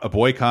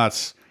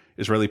 boycotts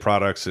Israeli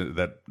products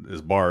that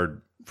is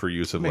barred for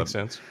use of. Makes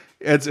sense.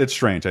 It's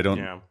strange. I don't.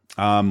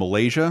 Yeah.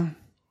 Malaysia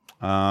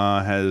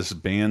has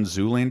banned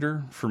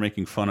Zoolander for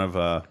making fun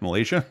of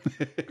Malaysia.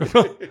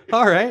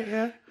 All right.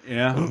 Yeah.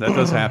 Yeah, that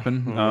does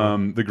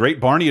happen. The Great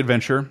Barney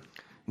Adventure.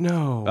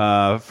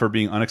 No. For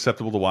being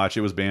unacceptable to watch.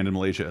 It was banned in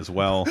Malaysia as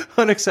well.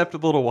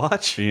 Unacceptable to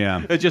watch?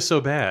 Yeah. It's just so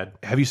bad.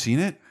 Have you seen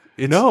it?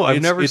 No,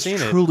 I've never seen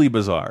it. It's truly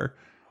bizarre.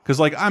 Because,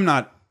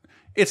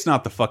 it's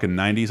not the fucking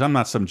 90s. I'm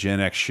not some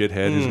Gen X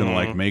shithead who's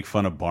going to, make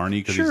fun of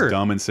Barney because he's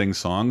dumb and sing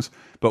songs.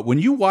 But when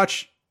you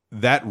watch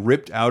that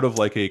ripped out of,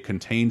 a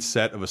contained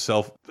set of a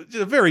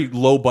very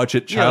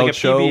low-budget child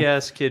show. Like a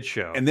PBS kid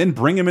show. And then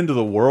bring him into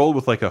the world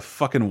with, a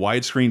fucking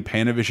widescreen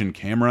Panavision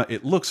camera,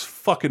 it looks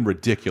fucking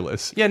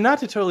ridiculous. Yeah, not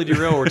to totally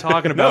derail what we're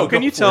talking about.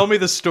 Can you tell me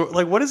the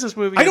story? What is this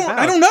movie about?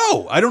 I don't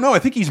know. I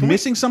think he's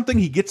missing something.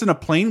 He gets in a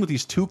plane with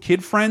these two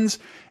kid friends,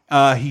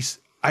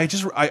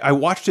 I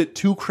watched it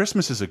 2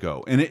 Christmases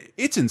ago, and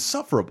it's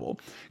insufferable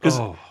because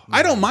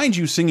I don't mind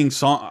you singing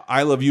song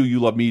 "I Love You, You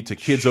Love Me" to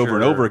kids over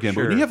and over again,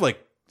 but when you have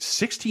like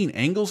 16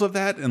 angles of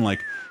that and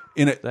like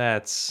in it,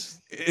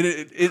 that's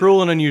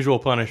cruel and unusual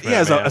punishment.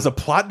 Yeah, as a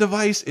plot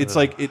device, it's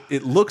like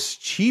it looks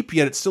cheap,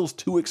 yet it's still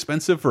too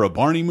expensive for a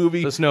Barney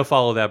movie. Let's no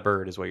follow that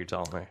bird, is what you're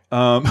telling me.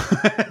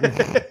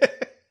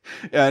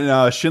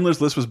 And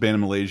Schindler's List was banned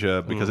in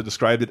Malaysia because it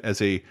described it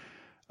as a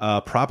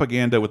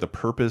propaganda with the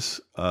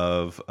purpose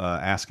of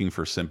asking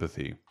for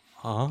sympathy.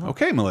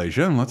 Okay,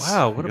 Malaysia.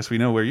 I guess we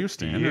know where you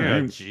stand. Yeah,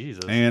 right?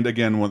 Jesus. And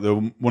again,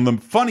 one of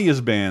the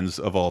funniest bans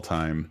of all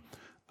time,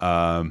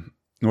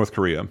 North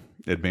Korea.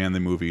 It banned the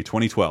movie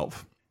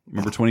 2012.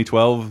 Remember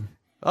 2012?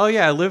 Oh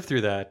yeah, I lived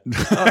through that.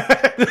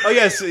 Oh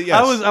yes.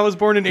 I was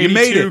born in '82. You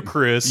made it,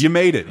 Chris. You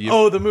made it.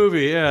 The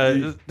movie.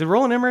 Yeah. Did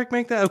Roland Emmerich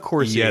make that? Of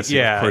course. Yes.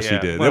 Yeah. Of course he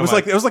did. It was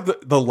like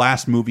the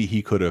last movie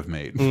he could have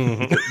made.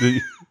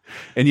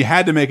 And you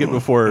had to make it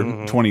before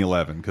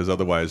 2011 because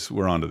otherwise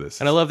we're onto this.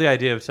 And I love the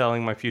idea of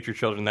telling my future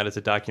children that it's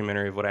a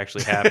documentary of what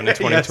actually happened in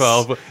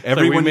 2012. Yes.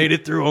 Everyone made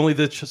it through. Only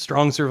the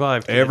strong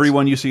survived. Kids.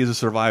 Everyone you see is a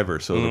survivor.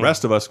 So the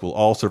rest of us will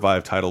all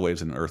survive tidal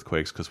waves and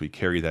earthquakes because we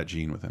carry that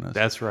gene within us.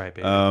 That's right,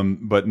 baby.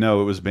 But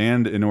no, it was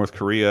banned in North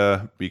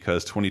Korea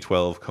because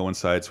 2012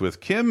 coincides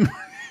with Kim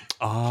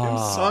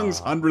Sung's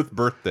 100th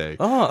birthday.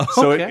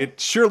 So it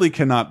surely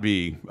cannot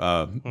be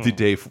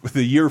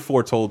the year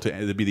foretold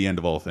to be the end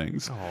of all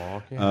things.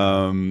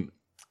 And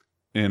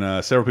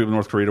several people in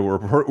North Korea were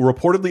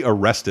reportedly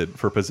arrested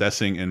for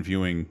possessing and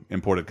viewing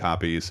imported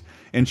copies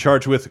and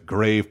charged with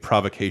grave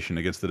provocation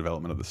against the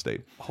development of the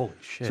state. Holy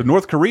shit. So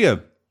North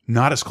Korea,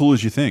 not as cool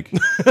as you think.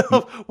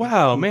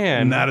 Wow,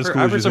 man. Not as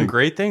cool I've as you heard some think.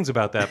 great things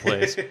about that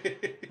place.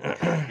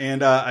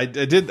 And I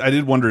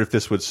did wonder if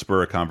this would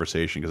spur a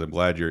conversation because I'm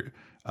glad you're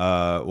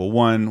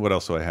one, what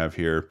else do I have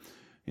here?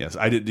 Yes,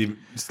 I did.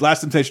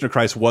 Last Temptation of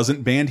Christ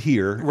wasn't banned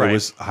here. Right. It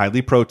was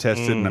highly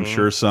protested, and I'm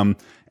sure some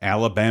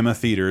Alabama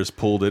theaters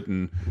pulled it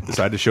and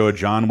decided to show a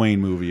John Wayne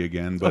movie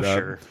again. But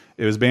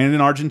it was banned in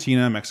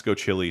Argentina, Mexico,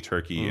 Chile,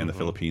 Turkey, and the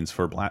Philippines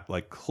for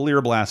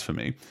clear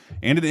blasphemy,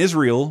 and in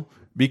Israel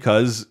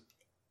because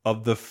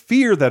of the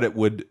fear that it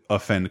would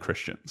offend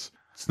Christians.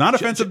 It's not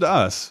offensive to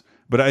us.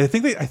 But I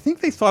think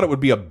they thought it would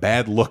be a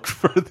bad look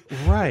for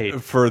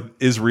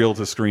Israel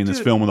to screen this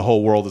film when the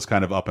whole world is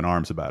kind of up in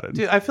arms about it.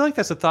 Dude, I feel like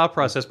that's the thought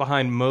process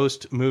behind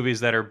most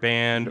movies that are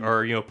banned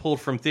or pulled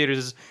from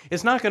theaters.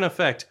 It's not going to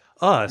affect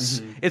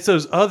us. It's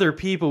those other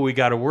people we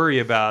got to worry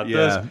about. Yeah.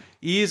 Those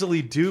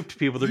easily duped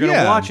people. They're going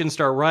to watch and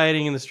start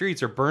rioting in the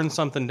streets or burn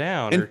something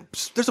down. And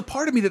there's a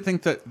part of me that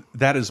thinks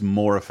that is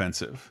more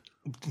offensive.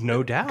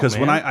 No doubt. Because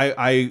when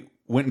I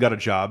went and got a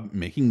job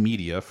making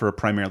media for a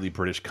primarily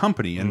British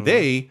company, and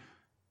they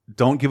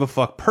don't give a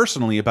fuck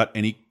personally about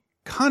any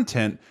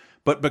content,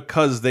 but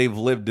because they've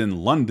lived in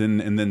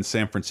London and then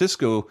San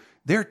Francisco,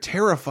 they're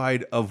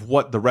terrified of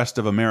what the rest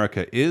of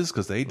America is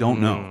because they don't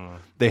know.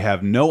 They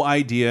have no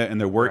idea,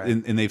 and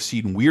and they've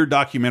seen weird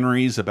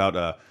documentaries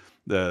about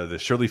the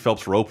Shirley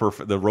Phelps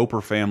the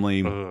Roper family,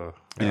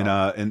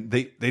 and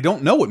they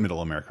don't know what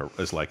Middle America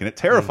is like, and it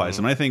terrifies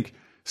them. And I think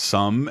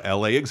some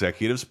LA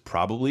executives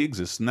probably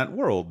exist in that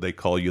world. They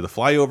call you the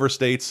flyover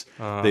states.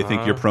 They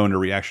think you're prone to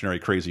reactionary,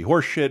 crazy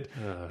horse shit.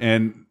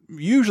 And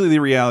usually the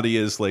reality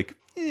is like,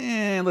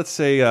 let's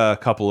say a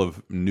couple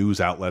of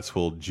news outlets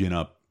will gin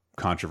up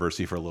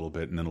controversy for a little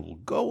bit, and then it will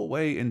go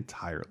away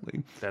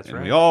entirely. That's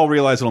right. We all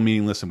realize it'll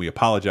meaningless, and we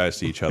apologize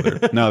to each other.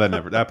 No,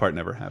 that part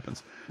never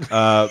happens.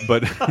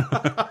 But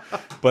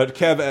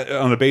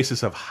Kev, on the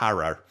basis of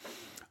horror,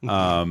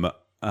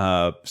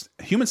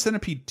 Human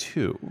Centipede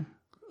 2.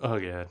 Oh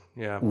yeah,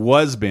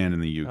 was banned in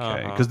the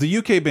UK because the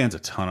UK bans a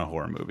ton of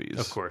horror movies.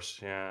 Of course,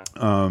 yeah.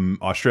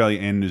 Australia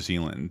and New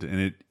Zealand,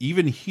 and it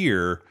even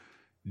here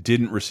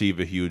didn't receive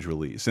a huge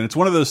release. And it's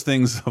one of those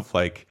things of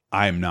like,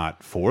 I'm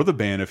not for the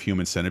ban of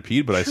Human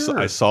Centipede, but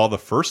I saw the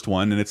first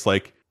one, and it's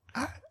like,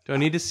 do I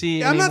need to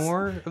see any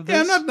more of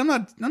this? Yeah,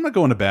 I'm not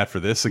going to bat for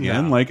this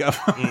again. No. Like,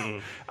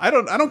 I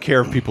don't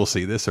care if people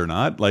see this or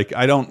not. Like,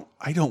 I don't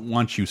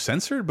want you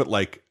censored, but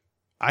like,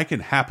 I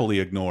can happily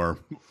ignore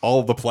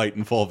all the plight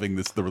involving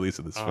the release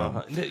of this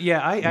film.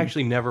 Yeah, I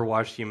actually never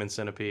watched Human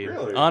Centipede.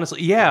 Really?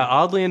 Honestly, yeah,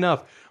 oddly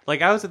enough.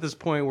 Like, I was at this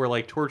point where,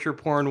 like, torture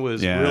porn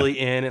was really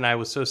in, and I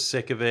was so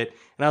sick of it.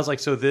 And I was like,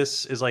 so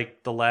this is,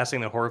 like, the last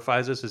thing that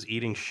horrifies us is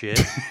eating shit?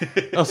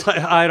 I was like,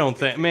 I don't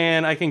think...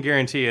 Man, I can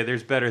guarantee you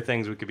there's better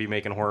things we could be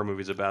making horror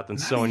movies about than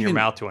sewing your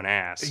mouth to an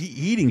ass.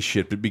 Eating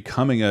shit, but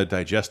becoming a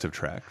digestive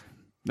tract.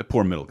 The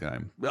poor middle guy.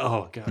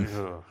 Oh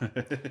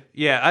god.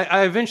 Yeah,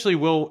 I eventually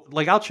will.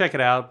 Like, I'll check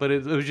it out, but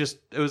it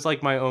was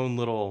like my own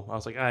little. I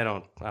was like,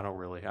 I'm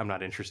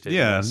not interested. In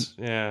this.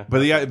 Yeah. But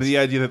the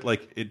idea that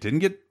like it didn't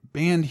get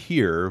banned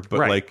here, but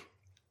like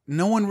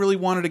no one really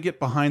wanted to get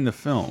behind the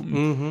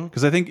film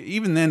because I think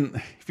even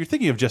then, if you're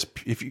thinking of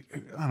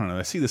I don't know,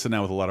 I see this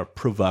now with a lot of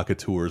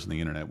provocateurs on the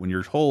internet. When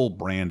your whole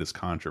brand is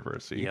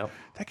controversy,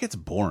 that gets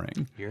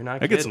boring. You're not.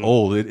 That gets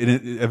old.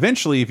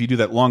 Eventually, if you do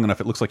that long enough,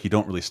 it looks like you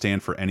don't really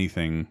stand for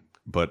anything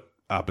but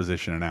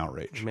opposition and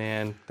outrage.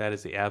 Man, that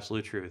is the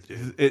absolute truth,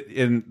 dude.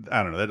 And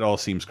I don't know, that all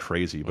seems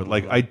crazy, but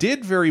like I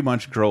did very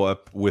much grow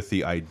up with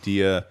the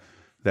idea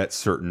that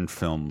certain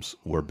films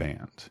were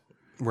banned.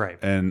 Right.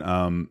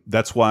 And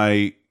that's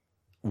why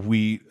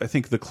I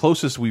think the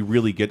closest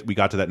we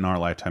got to that in our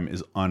lifetime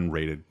is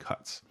unrated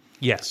cuts.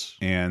 Yes.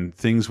 And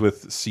things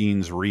with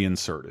scenes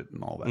reinserted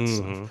and all that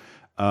stuff.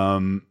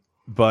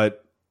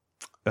 But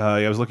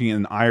I was looking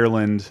in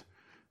Ireland,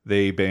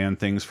 they banned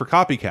things for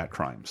copycat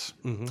crimes.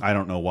 I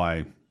don't know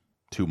why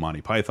 2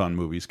 Monty Python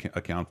movies can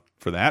account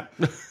for that.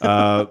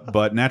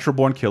 But Natural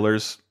Born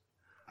Killers,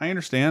 I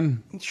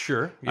understand.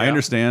 Sure. Yeah. I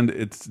understand.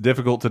 It's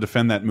difficult to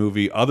defend that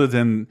movie other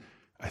than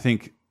I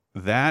think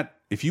that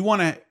if you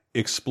want to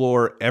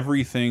explore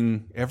every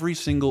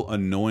single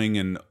annoying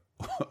and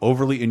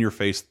overly in your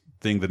face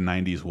thing the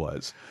 90s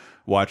was,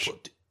 watch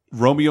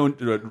William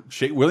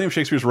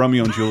Shakespeare's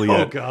Romeo and Juliet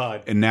Oh,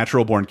 God. and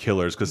Natural Born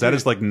Killers, because that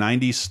is like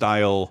 90s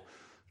style.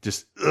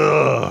 Just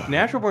ugh.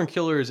 Natural Born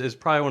Killers is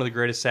probably one of the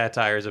greatest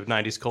satires of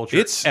 90s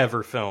culture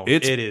ever filmed.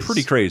 It is is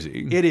pretty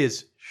crazy. It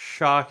is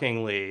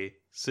shockingly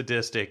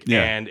sadistic,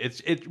 and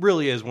it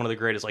really is one of the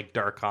greatest like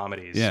dark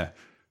comedies. Yeah.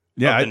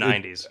 Of the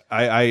 90s.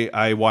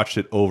 I watched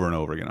it over and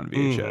over again on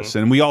VHS,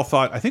 and we all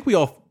thought. I think we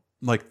all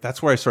like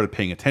that's where I started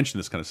paying attention to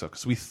this kind of stuff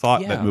because we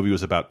thought that movie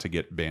was about to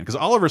get banned because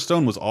Oliver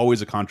Stone was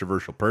always a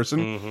controversial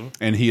person,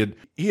 and he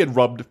had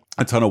rubbed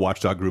a ton of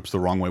watchdog groups the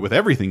wrong way with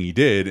everything he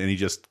did, and he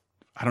just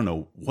I don't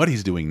know what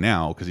he's doing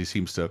now because he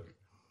seems to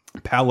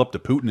pal up to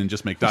Putin and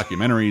just make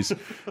documentaries.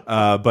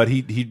 But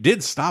he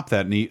did stop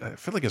that, and I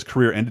feel like his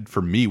career ended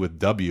for me with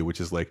W,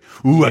 which is like,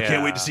 ooh, I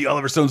can't wait to see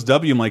Oliver Stone's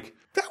W. I'm like,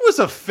 that was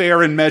a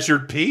fair and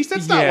measured piece.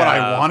 That's not what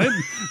I wanted.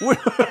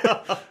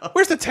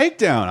 Where's the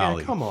takedown,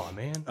 Ollie? Come on,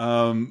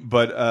 man.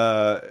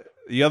 But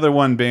the other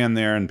one banned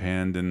there and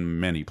panned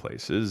in many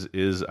places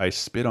is I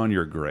Spit on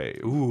Your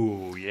Grave.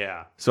 Ooh,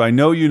 yeah. So I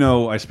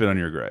know I Spit on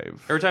Your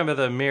Grave. Every time about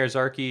the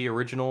Miyazaki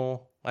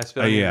original I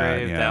Spit on Your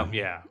Grave.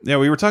 Yeah,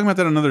 we were talking about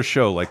that on another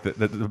show, like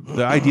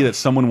the idea that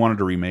someone wanted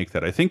to remake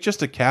that. I think just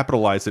to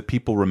capitalize that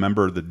people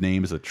remember the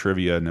name as a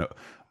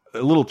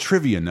little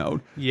trivia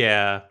note.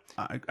 Yeah.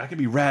 I could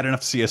be rad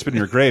enough to see I Spit in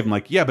Your Grave. I'm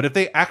like, yeah, but if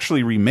they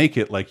actually remake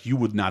it, like you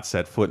would not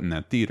set foot in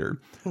that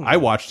theater. I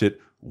watched it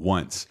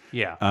once.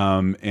 Yeah.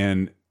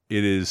 And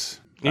it is.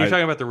 You're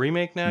talking about the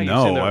remake now?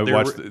 No, I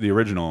watched the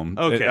original.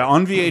 Okay.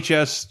 On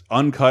VHS,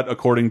 uncut,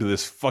 according to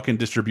this fucking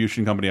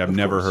distribution company I've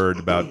never heard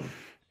about.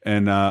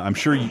 And I'm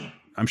sure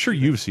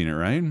you've seen it,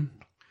 right?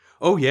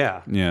 Oh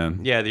yeah,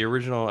 yeah. The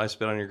original I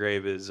Spit on Your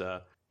Grave is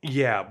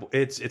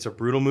it's a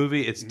brutal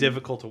movie. It's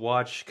difficult to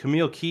watch.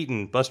 Camille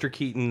Keaton, Buster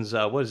Keaton's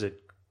what is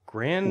it,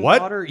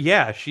 granddaughter? What?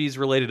 Yeah, she's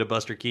related to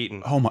Buster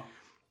Keaton. Oh my.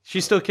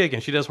 She's still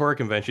kicking. She does horror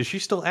conventions.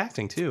 She's still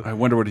acting too. I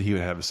wonder what he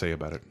would have to say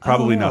about it.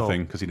 Probably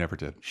nothing because he never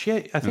did.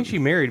 I think she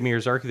married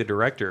Miyazaki, the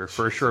director,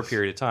 for a short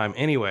period of time.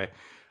 Anyway.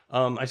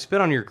 I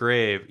Spit on Your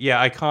Grave.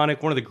 Yeah,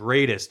 iconic. One of the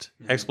greatest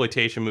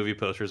exploitation movie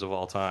posters of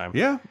all time.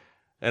 Yeah.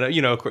 And,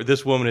 of course,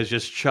 this woman is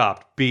just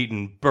chopped,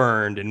 beaten,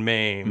 burned, and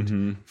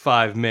maimed.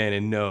 5 men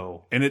and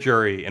no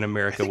jury in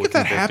America. I think if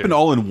that happened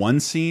all in one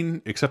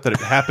scene, except that it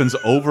happens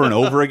over and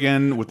over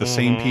again with the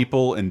same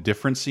people in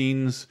different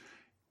scenes,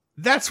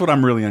 that's what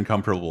I'm really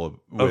uncomfortable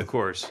with. Of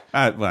course.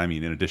 Well, I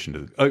mean, in addition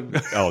to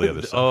all the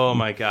other stuff. Oh,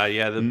 my God.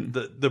 Yeah,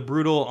 the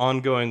brutal,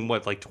 ongoing,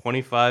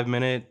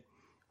 25-minute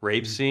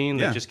rape scene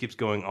that just keeps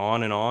going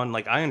on and on.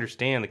 Like, I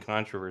understand the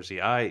controversy.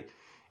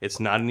 It's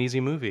not an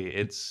easy movie.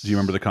 Do you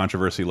remember the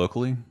controversy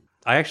locally?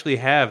 I actually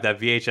have that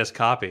VHS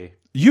copy.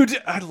 You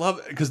did? I love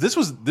it because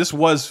this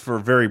was for a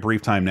very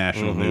brief time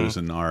national news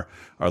in our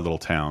little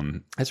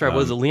town. That's right.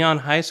 Was it Leon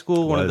High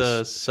School? One of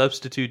the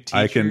substitute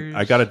teachers.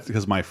 I got it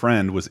because my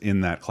friend was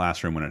in that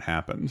classroom when it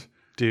happened.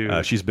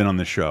 Dude, she's been on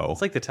the show.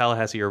 It's like the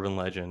Tallahassee urban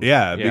legend.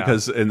 Yeah.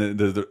 Because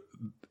the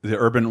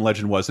urban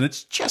legend was, and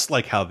it's just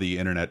like how the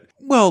internet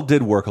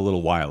did work a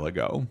little while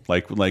ago.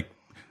 Like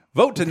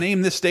vote to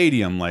name this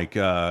stadium,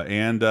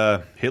 and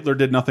Hitler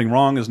did nothing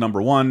wrong is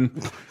number one.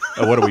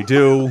 What do we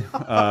do?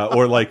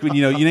 Or like when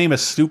you name a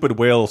stupid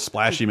whale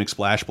Splashy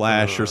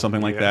McSplash or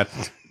something like that.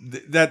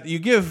 That you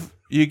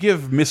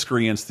give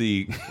miscreants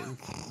the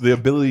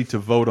ability to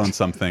vote on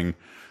something.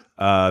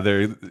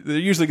 They're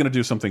usually going to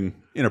do something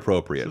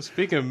inappropriate. So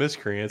speaking of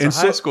miscreants, a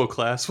high school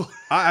class.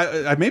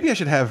 Maybe I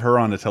should have her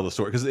on to tell the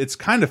story because it's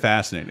kind of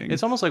fascinating.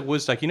 It's almost like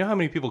Woodstock. You know how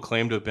many people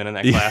claim to have been in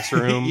that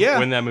classroom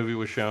when that movie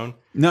was shown?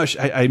 No,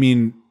 I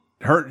mean,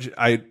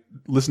 I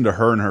listened to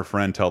her and her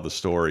friend tell the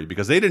story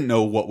because they didn't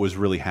know what was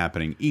really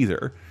happening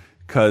either.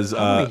 Because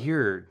I want to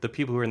hear the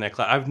people who were in that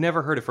class. I've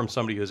never heard it from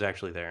somebody who was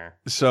actually there.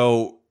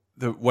 So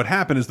what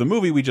happened is the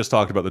movie we just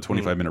talked about, the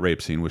 25-minute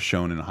rape scene, was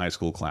shown in a high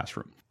school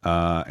classroom.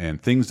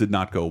 And things did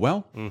not go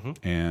well.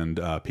 And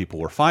people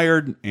were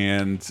fired.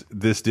 And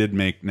this did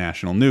make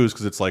national news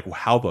because it's like, well,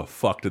 how the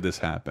fuck did this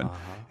happen?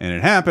 And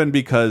it happened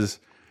because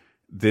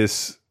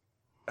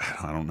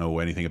I don't know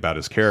anything about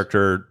his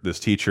character. This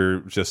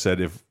teacher just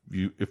said, if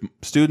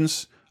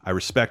students, I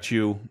respect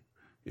you.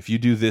 If you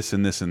do this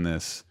and this and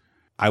this,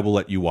 I will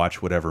let you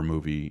watch whatever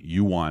movie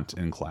you want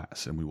in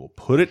class, and we will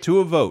put it to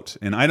a vote.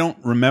 And I don't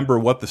remember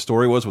what the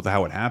story was with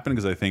how it happened,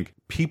 because I think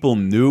people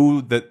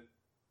knew that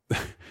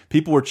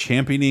people were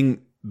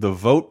championing the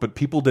vote, but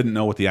people didn't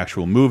know what the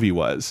actual movie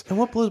was. And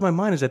what blows my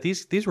mind is that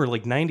these were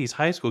like 90s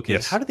high school kids.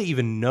 Yes. How did they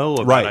even know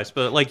about Right. I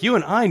Spit? Like, you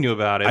and I knew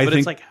about it, but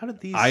it's like, how did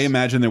these... I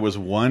imagine there was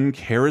one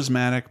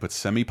charismatic but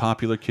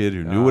semi-popular kid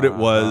who knew what it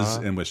was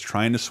and was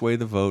trying to sway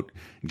the vote,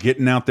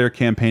 getting out there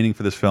campaigning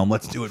for this film.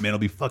 Let's do it, man. It'll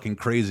be fucking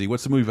crazy.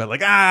 What's the movie about? Like,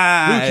 Who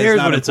cares it's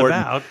not what it's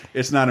important. about?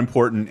 It's not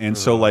important. And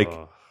so, like,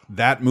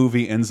 that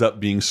movie ends up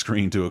being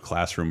screened to a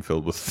classroom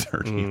filled with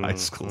 30 high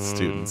school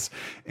students.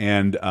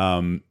 And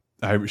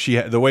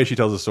the way she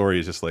tells the story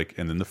is just like,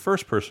 and then the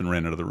first person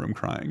ran out of the room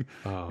crying,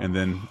 and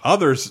then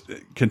others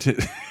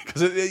continue,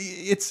 because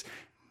it's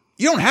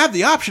you don't have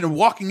the option of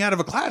walking out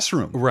of a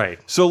classroom, Right.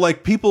 So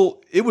like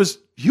people, it was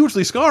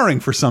hugely scarring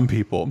for some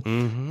people,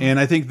 and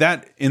I think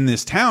that in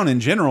this town in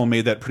general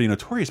made that pretty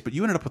notorious. But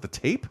you ended up with the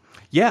tape.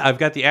 Yeah, I've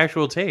got the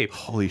actual tape.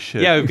 Holy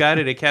shit! Yeah, we've got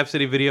it at Cap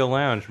City Video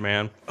Lounge,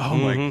 man. Oh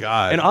my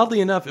god! And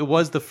oddly enough, it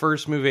was the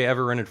first movie I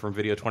ever rented from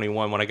Video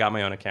 21 when I got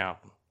my own account.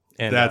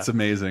 And, that's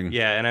amazing.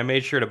 Yeah, and I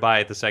made sure to buy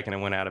it the second it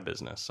went out of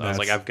business. So I was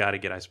like, That's- I've got to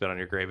get I Spit on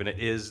Your Grave. And it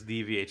is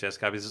the VHS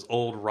copy. It's this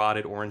old,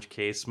 rotted orange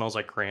case. Smells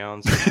like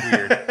crayons. It's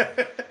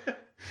weird.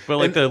 But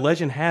like the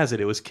legend has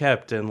it, it was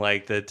kept in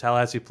like the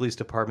Tallahassee Police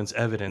Department's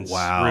evidence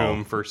Wow.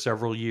 room for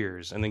several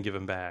years and then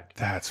given back.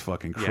 That's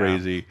fucking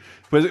crazy.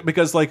 But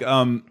because like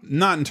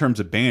not in terms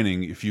of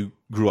banning, if you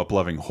grew up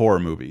loving horror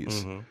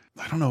movies.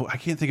 I don't know, I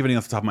can't think of any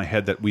off the top of my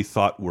head that we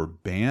thought were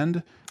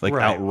banned like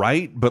Right.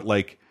 outright, but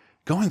like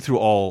going through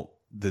all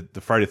the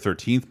Friday the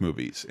 13th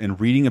movies and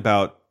reading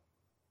about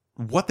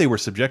what they were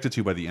subjected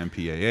to by the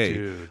MPAA,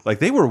 Dude. like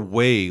they were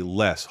way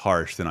less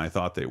harsh than I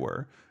thought they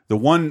were. The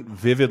one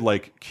vivid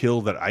like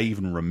kill that I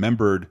even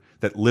remembered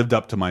that lived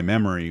up to my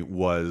memory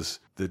was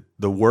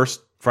the worst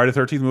Friday the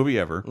 13th movie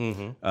ever.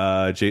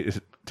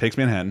 Takes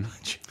Manhattan.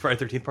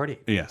 Friday 13th Party.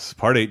 Yes,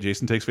 Part 8.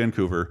 Jason Takes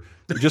Vancouver.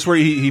 Just where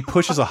he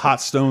pushes a hot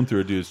stone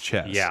through a dude's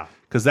chest. Yeah.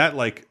 Because that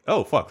like,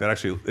 oh fuck, that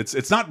actually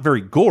it's not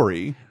very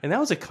gory. And that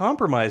was a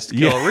compromised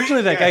kill. Yeah.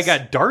 Originally, that guy Yes.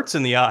 got darts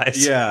in the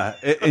eyes. Yeah,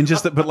 and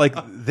just but like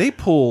they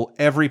pull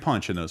every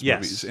punch in those Yes.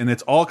 movies, and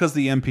it's all because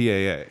the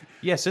MPAA.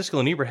 Yeah, Siskel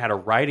and Ebert had a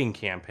writing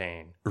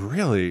campaign.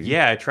 Really?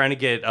 Yeah, trying to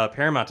get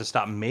Paramount to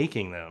stop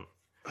making them.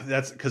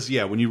 That's because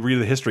when you read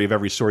the history of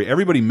every story,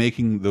 everybody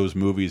making those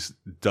movies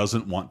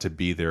doesn't want to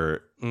be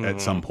there at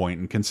some point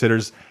and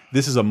considers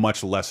this is a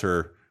much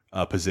lesser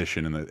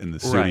position in the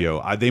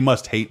studio. They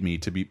must hate me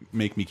to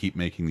make me keep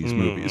making these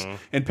movies.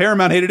 And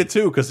Paramount hated it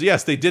too, because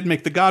yes, they did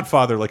make The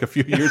Godfather like a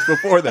few years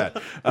before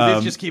that. They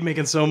just keep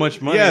making so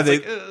much money. Yeah,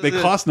 It's they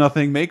cost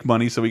nothing, make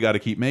money, so we got to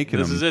keep making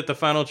This them. is it, the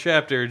final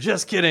chapter.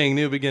 Just kidding.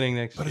 New beginning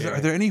next But year.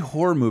 are there any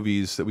horror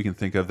movies that we can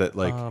think of that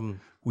like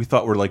we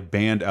thought were like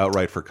banned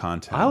outright for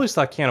content? I always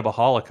thought Cannibal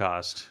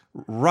Holocaust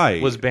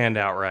right was banned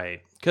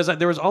outright. Because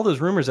there was all those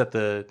rumors that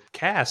the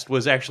cast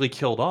was actually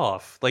killed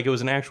off. Like it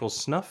was an actual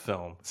snuff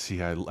film.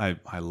 See, I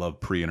love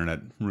pre-internet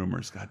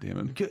rumors. God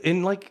damn it.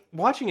 And like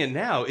watching it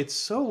now, it's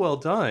so well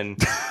done.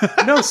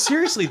 No,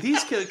 seriously,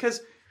 these kids,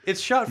 because it's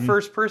shot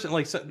first person.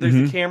 Like there's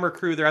the camera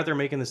crew, they're out there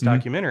making this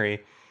documentary,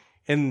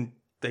 and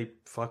they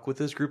fuck with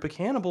this group of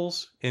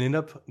cannibals and end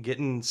up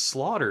getting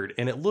slaughtered,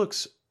 and it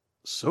looks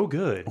so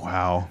good.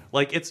 Wow.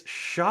 Like it's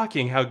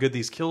shocking how good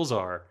these kills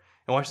are.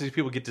 And watching these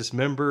people get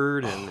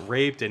dismembered and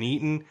raped and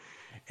eaten.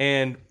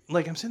 And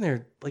like I'm sitting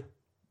there, like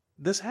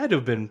this had to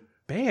have been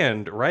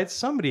banned, right?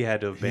 Somebody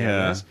had to have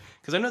banned this,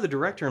 because I know the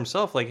director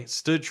himself like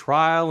stood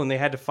trial, and they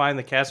had to find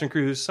the cast and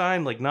crew who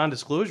signed like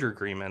non-disclosure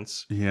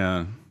agreements,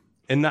 Yeah.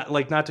 and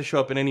not to show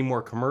up in any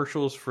more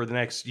commercials for the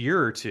next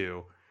year or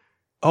two,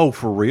 Oh,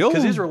 for real?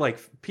 because these were like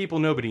people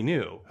nobody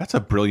knew. That's a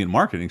brilliant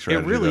marketing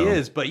strategy. It really though.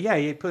 is, but yeah,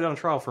 he put it on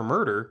trial for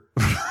murder.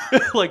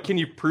 Like, can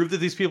you prove that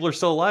these people are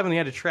still alive? And they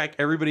had to track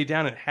everybody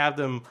down and have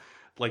them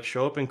like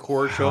show up in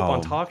court, show up on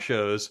Wow. talk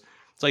shows.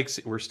 It's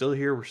like, we're still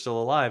here, we're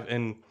still alive.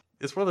 And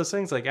it's one of those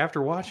things, like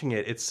after watching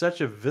it, it's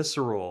such a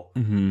visceral,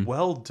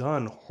 well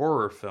done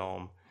horror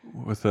film.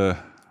 With an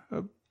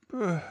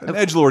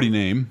edgelordy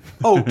name.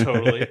 Oh,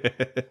 totally.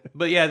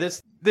 But yeah,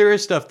 there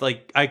is stuff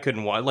like I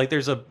couldn't watch. Like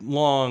there's a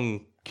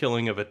long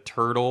killing of a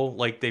turtle.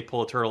 Like they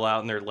pull a turtle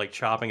out and they're like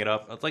chopping it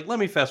up. It's like, let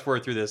me fast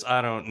forward through this.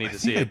 I don't need to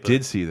see I it.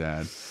 did see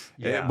that.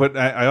 Yeah. But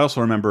I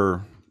also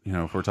remember,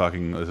 if we're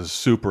talking, this is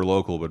super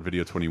local, but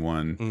Video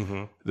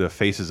 21, the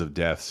Faces of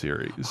Death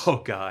series. Oh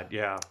God,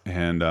 yeah.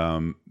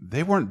 And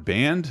they weren't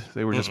banned.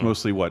 They were just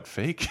mostly,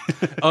 fake?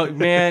 Oh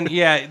man,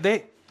 yeah.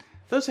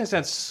 Those things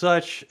had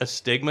such a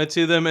stigma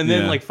to them, and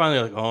then Yeah. like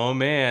finally, like, oh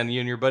man,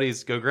 you and your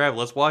buddies go grab it,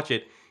 let's watch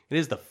it. It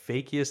is the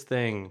fakiest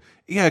thing.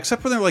 Yeah,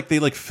 except for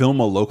they film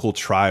a local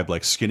tribe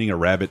like skinning a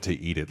rabbit to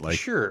eat it. Like,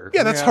 Sure.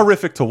 yeah, that's Yeah.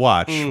 horrific to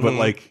watch, but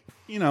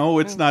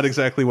it's not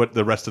exactly what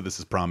the rest of this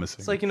is promising.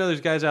 It's like, there's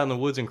guys out in the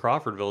woods in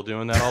Crawfordville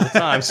doing that all the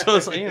time. So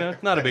it's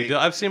like, not a big deal.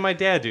 I've seen my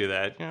dad do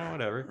that.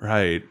 Whatever.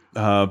 Right.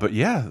 But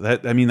yeah,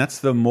 that's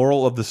the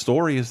moral of the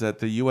story, is that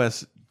the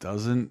U.S.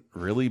 doesn't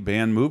really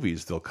ban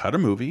movies. They'll cut a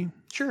movie.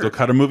 Sure. They'll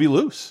cut a movie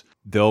loose.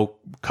 they'll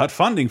cut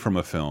funding from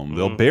a film,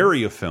 they'll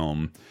bury a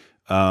film,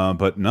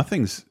 but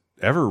nothing's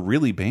ever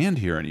really banned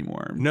here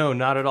anymore. No,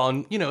 not at all.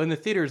 And, you know, in the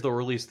theaters, they'll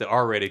release the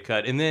R-rated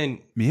cut, and then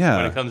Yeah.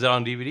 when it comes out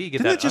on DVD, you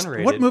get Didn't that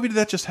unrated. What movie did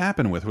that just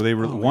happen with? Where they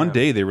were one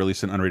day they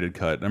released an unrated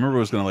cut. I remember I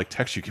was going to like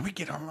text you, can we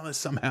get on this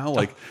somehow?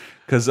 Like,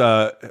 because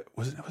that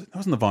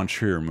wasn't the Von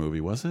Trier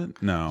movie, was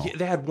it? No. Yeah,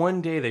 they had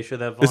one day they showed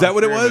that. Is that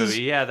what it Von Trier was?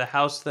 movie. Yeah, the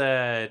house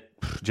that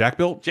Jack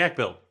built. Jack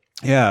built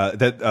Yeah,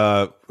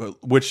 that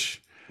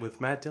which. with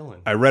Matt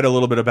Dillon. I read a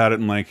little bit about it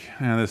and like,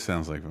 this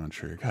sounds like Von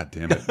Trier. God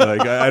damn it!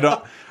 Like, I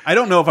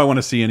don't know if I want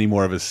to see any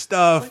more of his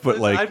stuff. But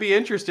like, I'd be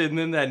interested, and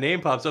then that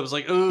name pops up. It's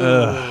like, oh,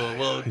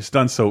 well, he's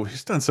done so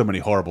many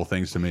horrible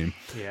things to me.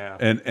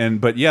 yeah.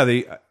 But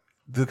yeah,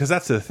 because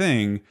that's the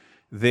thing.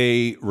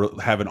 They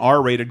have an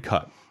R-rated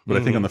cut, but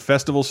I think on the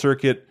festival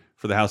circuit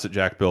for the house that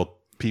Jack built,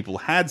 people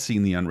had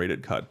seen the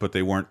unrated cut, but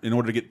they weren't. In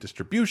order to get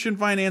distribution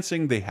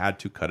financing, they had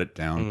to cut it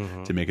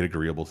down to make it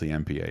agreeable to the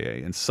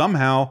MPAA, and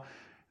somehow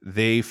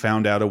they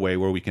found out a way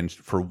where we can,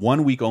 for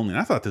 1 week only,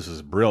 and I thought this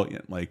was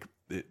brilliant, like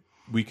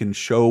we can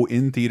show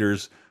in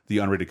theaters the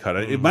unrated cut.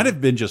 It might have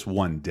been just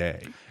one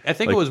day. I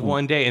think like, it was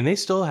one day, and they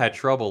still had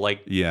trouble.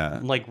 Like, they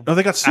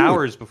got sued.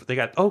 Hours before they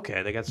got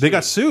sued. They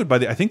got sued by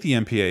I think the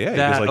MPAA.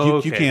 That,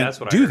 like you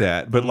can't do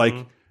that, but like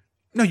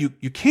no,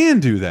 you can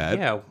do that.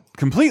 Yeah.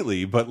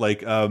 Completely, but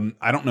like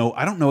I don't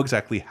know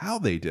exactly how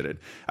they did it.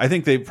 I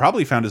think they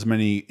probably found as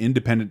many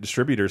independent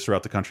distributors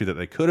throughout the country that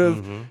they could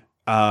have.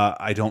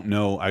 I don't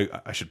know.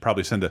 I should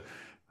probably send a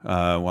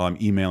while I'm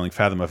emailing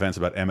Fathom Events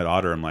about Emmett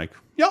Otter. I'm like,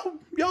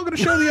 y'all gonna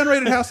show the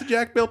unrated house that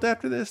Jack built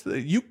after this?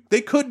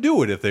 They could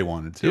do it if they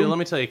wanted to. Dude, let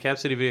me tell you, Cap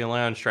City Video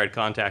Lounge tried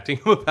contacting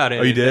him about it.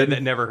 Oh, you did?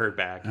 That never heard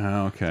back.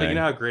 Oh, okay. So you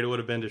know how great it would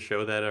have been to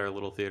show that at our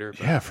little theater?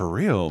 But yeah, for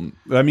real.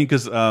 I mean,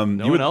 because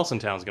no one else in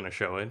town's going to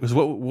show it. Because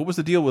what was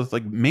the deal with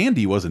like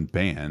Mandy wasn't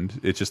banned?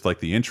 It's just like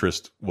the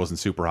interest wasn't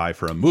super high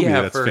for a movie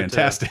that's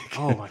fantastic.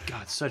 Oh my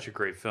god, such a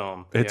great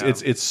film.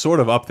 It's sort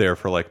of up there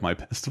for like my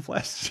best of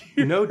last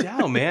year. No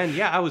doubt, man.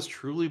 Yeah, I was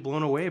truly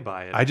blown away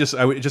by it. I just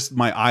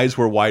my eyes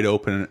were wide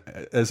open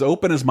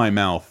as my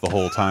mouth the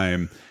whole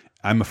time.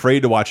 I'm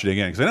afraid to watch it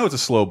again because I know it's a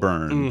slow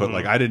burn, but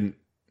like I didn't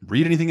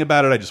read anything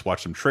about it. I just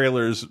watched some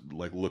trailers,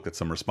 like looked at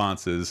some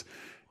responses,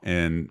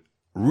 and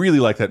really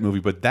liked that movie.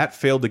 But that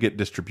failed to get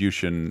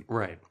distribution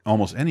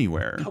almost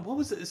anywhere. God, what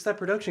was it? It's that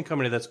production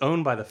company that's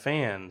owned by the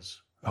fans.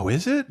 Oh,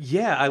 is it?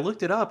 Yeah, I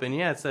looked it up, and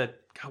yeah, it's that.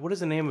 God, what is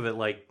the name of it?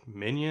 Like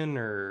Minion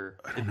or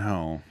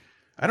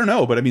I don't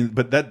know, but I mean,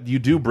 but that you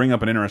do bring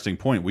up an interesting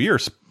point. We are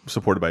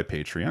supported by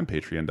Patreon,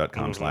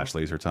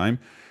 patreon.com/lasertime,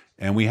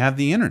 and we have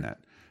the internet.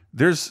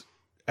 There's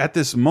at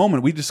this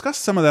moment, we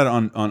discussed some of that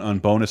on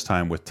bonus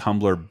time with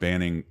Tumblr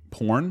banning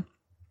porn.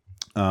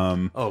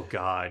 Oh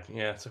God,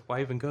 yeah. It's like,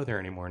 why even go there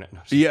anymore? No,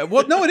 yeah,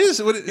 well, no, it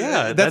is.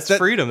 Yeah, that's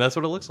freedom. That's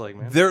what it looks like,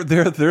 man. They're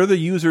the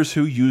users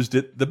who used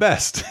it the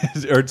best,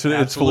 or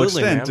to its full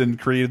extent, and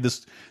created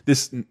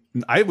this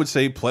I would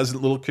say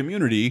pleasant little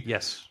community.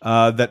 Yes,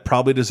 that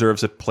probably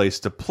deserves a place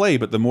to play.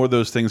 But the more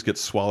those things get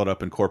swallowed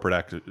up in corporate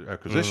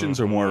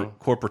acquisitions or more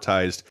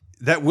corporatized,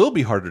 that will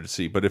be harder to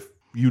see. But if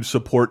you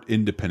support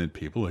independent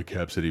people like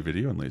Cap City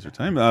Video and Laser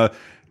Time,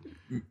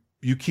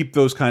 you keep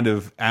those kind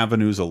of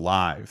avenues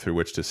alive through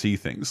which to see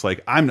things.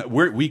 Like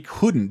we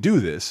couldn't do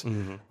this,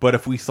 but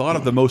if we thought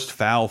of the most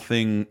foul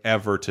thing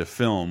ever to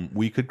film,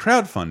 we could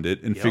crowdfund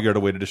it and figure out a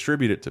way to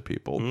distribute it to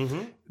people.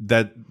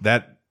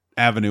 That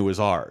avenue is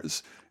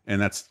ours, and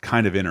that's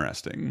kind of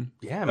interesting.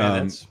 Yeah,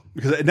 man.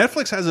 Because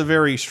Netflix has a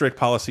very strict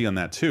policy on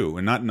that too,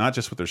 and not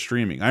just with their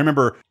streaming. I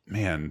remember,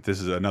 man, this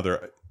is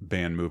another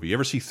banned movie. You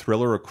ever see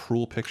Thriller: A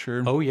Cruel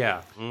Picture? Oh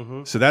yeah.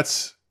 So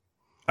that's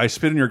I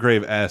Spit in Your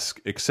Grave-esque,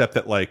 except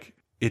that like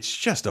it's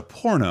just a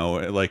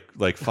porno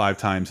like 5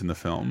 times in the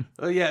film.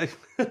 Oh yeah.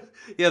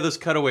 Yeah, those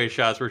cutaway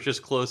shots where it's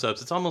just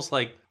close-ups. It's almost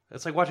like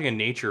watching a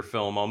nature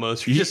film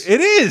almost. It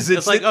is.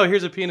 It's like, oh,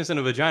 here's a penis and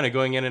a vagina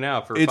going in and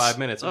out for 5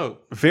 minutes. Oh,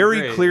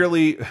 very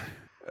clearly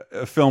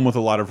a film with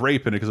a lot of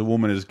rape in it because a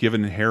woman is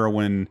given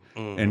heroin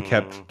and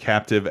kept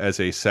captive as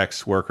a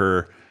sex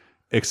worker.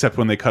 Except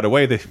when they cut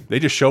away, they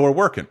just show her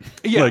working.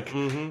 Yeah.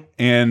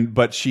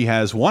 But she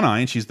has one eye,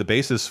 and she's the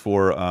basis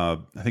for I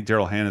think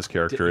Daryl Hannah's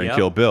character in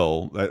Kill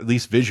Bill, at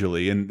least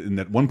visually. And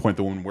at one point,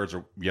 the woman wears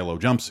a yellow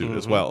jumpsuit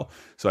as well.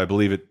 So I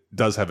believe it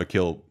does have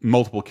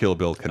multiple Kill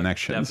Bill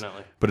connections.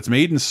 Definitely. But it's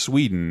made in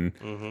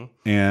Sweden,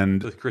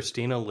 and with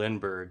Christina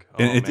Lindberg,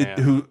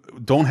 who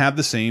don't have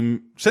the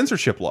same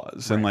censorship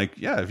laws. And like,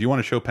 if you want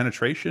to show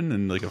penetration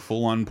and like a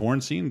full on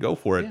porn scene, go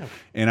for it. Yeah.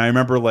 And I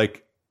remember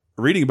like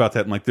reading about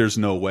that and like there's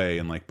no way,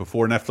 and like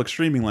before Netflix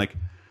streaming, like,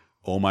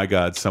 oh my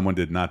god, someone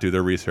did not do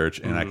their research,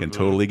 and I can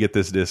totally get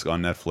this disc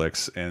on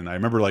Netflix. And I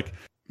remember like,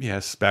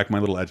 yes, back my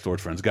little edgelord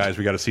friends, guys,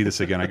 we got to see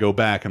this again. I go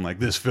back and like,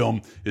 this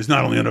film is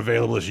not only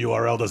unavailable, this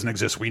URL doesn't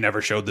exist, we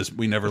never showed this,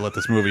 we never let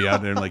this movie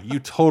out. And like, you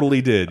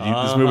totally did.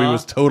 This movie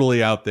was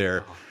totally out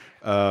there.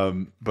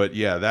 But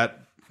yeah,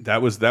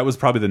 that was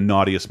probably the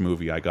naughtiest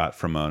movie I got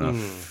from an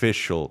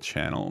official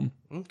channel.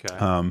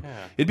 Okay.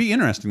 It'd be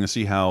interesting to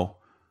see how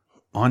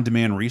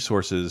on-demand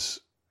resources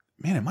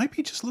man, it might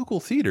be just local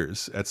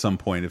theaters at some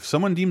point. If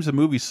someone deems a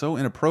movie so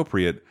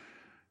inappropriate,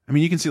 I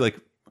mean, you can see like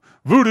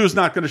Voodoo's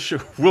not going to show,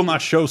 will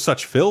not show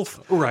such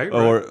filth, right?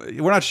 Or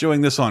we're not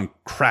showing this on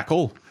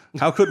Crackle.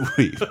 How could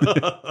we?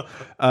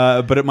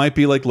 But it might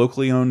be like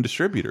locally owned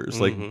distributors,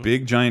 like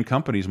big giant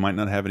companies might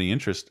not have any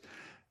interest.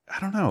 I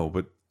don't know,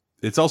 but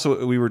it's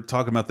also, we were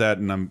talking about that,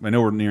 and I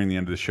know we're nearing the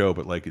end of the show,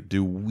 but like,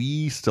 do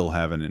we still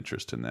have an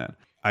interest in that?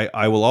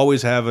 I will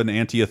always have an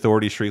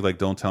anti-authority streak, like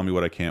don't tell me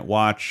what I can't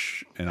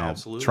watch, and I'll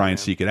try and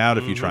seek it out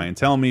if you try and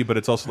tell me. But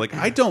it's also like,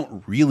 I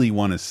don't really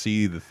want to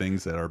see the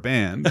things that are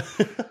banned.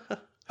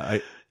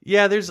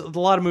 Yeah, there's a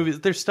lot of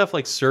movies. There's stuff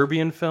like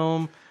Serbian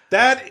film.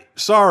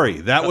 Sorry,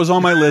 that was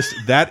on my list.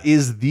 That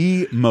is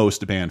the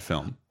most banned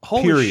film.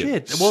 Holy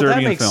period. shit! Well,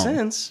 Serbian that makes film.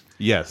 sense.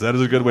 Yes, that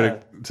is a good way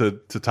to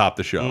top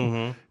the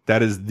show.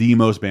 That is the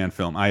most banned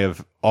film. I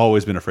have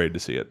always been afraid to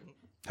see it.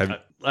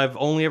 I've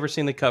only ever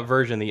seen the cut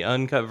version. The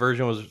uncut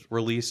version was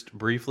released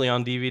briefly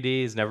on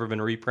DVD. It's never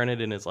been reprinted,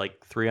 and it's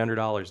like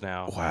 $300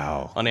 now.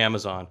 Wow, on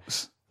Amazon.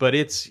 But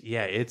it's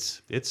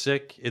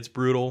sick. It's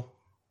brutal.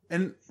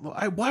 And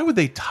why would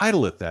they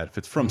title it that if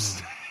it's from?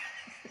 It's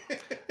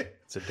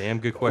a damn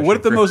good question. What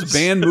if the most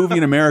banned movie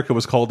in America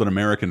was called an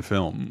American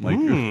film? Like,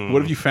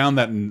 what if you found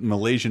that in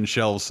Malaysian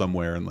shelves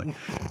somewhere and like,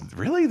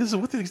 really, this is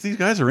what these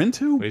guys are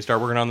into? We start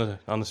working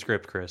on the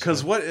script, Chris.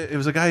 Because it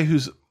was a guy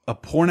who's a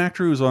porn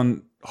actor who's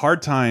on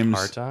Hard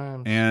Times,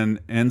 and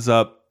ends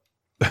up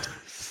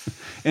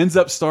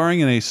starring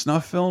in a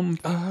snuff film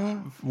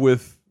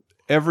with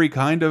every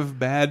kind of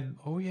bad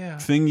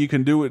thing you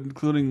can do,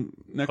 including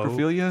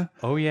necrophilia.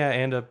 Oh yeah,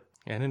 and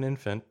an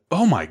infant.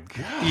 Oh my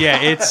god.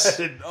 Yeah, it's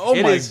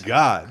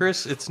god.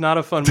 Chris, it's not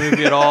a fun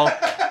movie at all,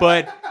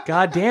 but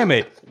god damn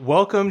it.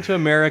 Welcome to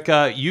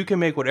America. You can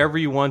make whatever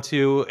you want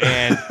to,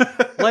 and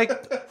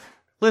like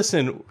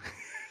listen,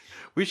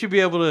 we should be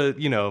able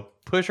to,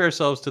 push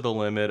ourselves to the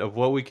limit of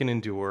what we can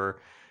endure.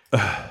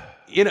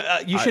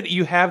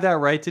 You have that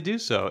right to do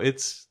so.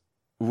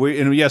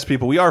 And yes,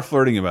 people, we are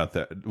flirting with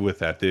that.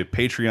 The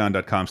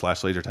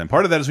patreon.com/lasertime.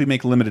 Part of that is we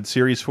make limited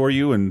series for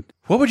you. And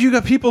what would you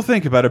people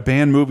think about a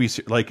banned movie?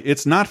 Like,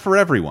 it's not for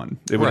everyone.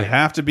 It would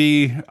have to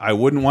be, I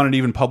wouldn't want it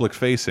even public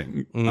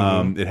facing.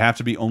 It'd have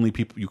to be only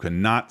people, you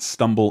cannot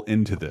stumble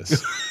into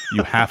this.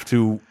 You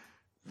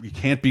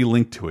can't be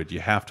linked to it.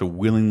 You have to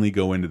willingly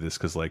go into this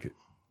because, like,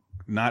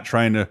 not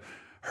trying to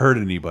hurt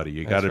anybody.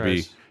 You got to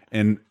be.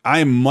 And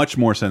I'm much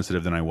more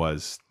sensitive than I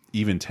was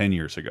even 10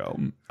 years ago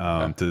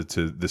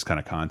to this kind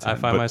of content. I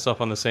find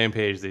myself on the same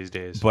page these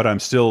days. But I'm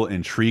still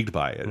intrigued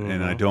by it.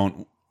 And I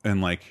don't,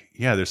 and like,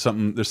 yeah, there's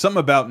something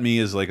about me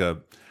as like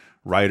a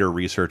writer,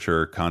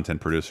 researcher,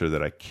 content producer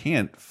that I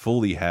can't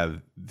fully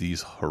have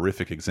these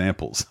horrific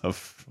examples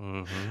of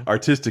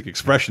artistic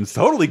expressions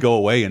totally go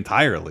away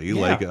entirely.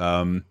 Yeah. Like,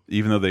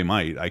 even though they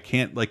might, I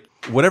can't, like,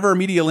 whatever our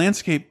media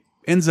landscape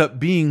ends up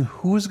being,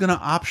 who's going to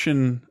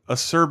option a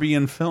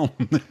Serbian film?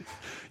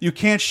 You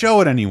can't show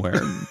it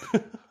anywhere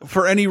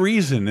for any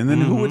reason. And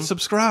then who would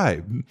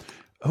subscribe?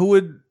 Who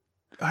would,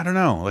 I don't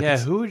know.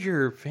 Like, who would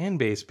your fan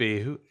base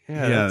be?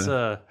 That's,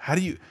 how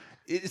do you,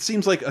 it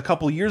seems like a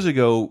couple years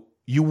ago,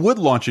 you would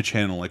launch a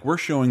channel like, we're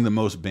showing the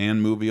most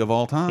banned movie of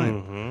all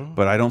time.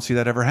 But I don't see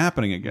that ever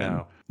happening again.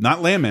 No.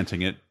 Not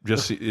lamenting it,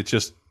 it's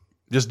just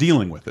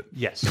dealing with it.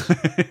 Yes.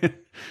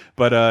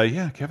 But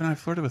yeah, Kevin and I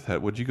flirted with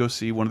that. Would you go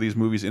see one of these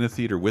movies in a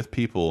theater with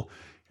people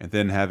and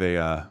then have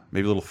a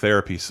maybe a little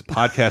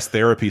podcast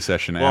therapy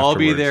session afterwards? I'll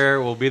be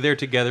there. We'll be there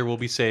together. We'll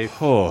be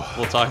safe. We'll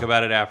talk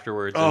about it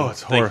afterwards.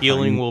 It's horrifying. The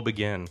healing will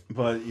begin.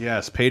 But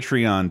yes,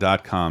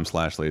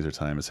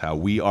 patreon.com/lasertime is how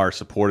we are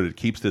supported. It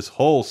keeps this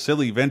whole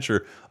silly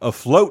venture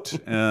afloat.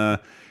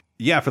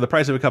 Yeah, for the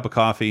price of a cup of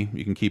coffee,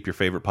 you can keep your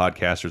favorite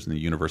podcasters in the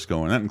universe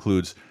going. That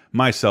includes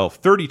myself,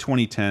 30,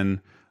 20,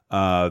 10,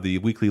 the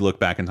weekly look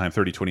back in time,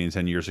 30, 20, and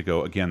 10 years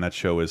ago. Again, that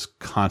show is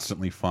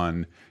constantly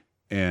fun.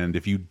 And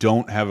if you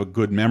don't have a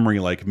good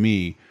memory like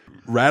me,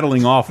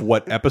 rattling off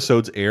what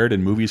episodes aired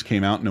and movies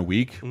came out in a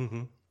week,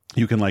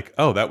 you can like,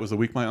 oh, that was the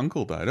week my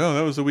uncle died. Oh,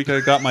 that was the week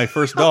I got my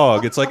first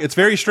dog. It's like, it's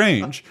very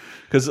strange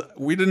because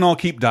we didn't all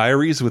keep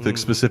diaries with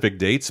specific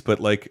dates, but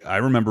like I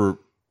remember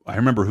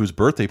whose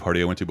birthday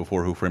party I went to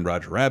before Who Framed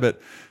Roger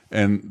Rabbit,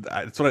 and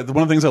it's one of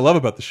the things I love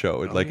about the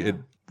show. It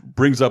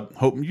brings up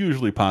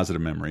usually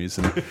positive memories,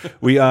 and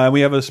we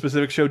have a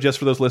specific show just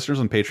for those listeners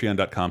on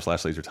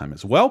Patreon.com/lasertime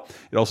as well.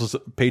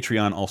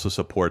 Patreon also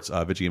supports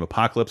Video Game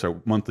Apocalypse,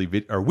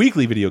 our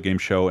weekly video game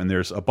show, and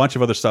there's a bunch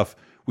of other stuff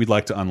we'd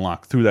like to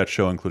unlock through that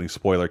show, including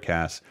spoiler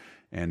casts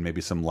and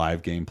maybe some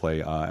live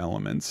gameplay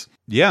elements.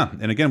 Yeah,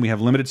 and again, we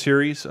have limited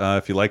series.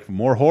 If you like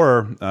more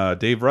horror,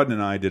 Dave Rudden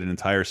and I did an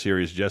entire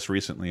series just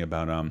recently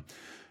about an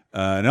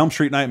Elm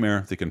Street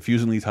Nightmare, the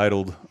confusingly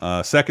titled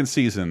second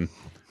season.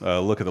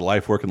 Look at the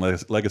life, work, and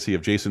legacy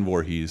of Jason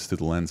Voorhees through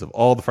the lens of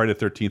all the Friday the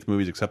 13th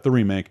movies except the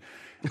remake.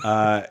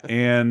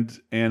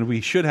 And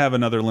we should have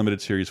another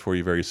limited series for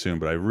you very soon,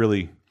 but I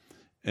really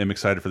am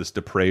excited for this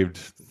depraved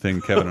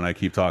thing Kevin and I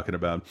keep talking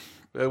about.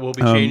 We'll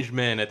be changed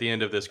men at the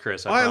end of this,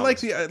 Chris. I like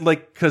the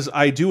because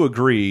I do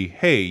agree.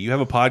 Hey, you have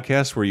a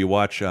podcast where you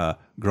watch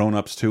Grown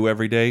Ups 2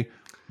 every day.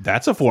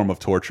 That's a form of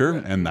torture,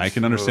 and I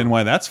can understand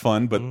why that's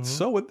fun. But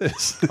so would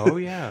this. Oh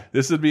yeah,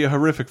 this would be a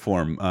horrific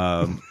form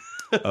of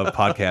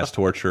podcast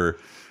torture.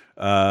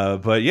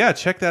 But yeah,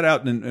 check that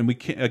out. And we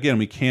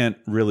can't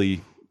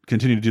really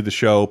continue to do the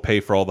show,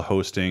 pay for all the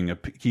hosting,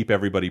 keep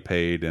everybody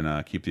paid,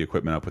 and keep the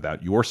equipment up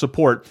without your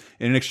support.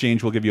 In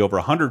exchange, we'll give you over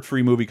 100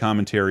 free movie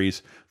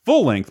commentaries,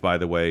 full length, by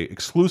the way,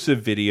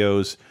 exclusive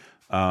videos,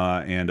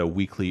 and a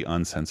weekly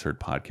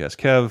uncensored podcast.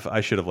 Kev, I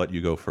should have let you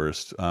go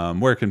first.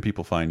 Where can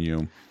people find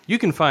you? You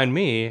can find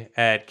me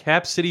at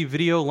Cap City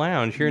Video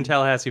Lounge here in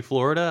Tallahassee,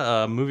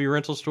 Florida, a movie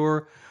rental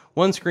store,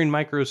 one-screen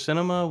micro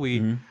cinema.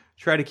 We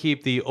try to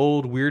keep the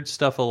old weird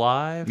stuff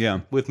alive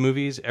with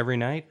movies every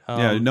night.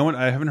 Yeah, no one.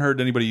 I haven't heard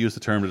anybody use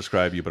the term to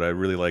describe you, but I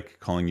really like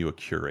calling you a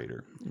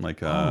curator.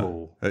 Like, I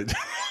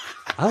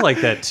like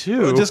that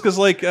too. Just because,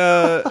 like,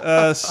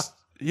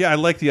 yeah, I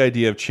like the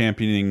idea of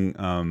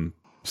championing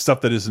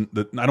stuff that isn't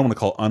that I don't want to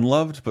call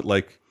unloved, but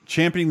like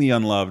championing the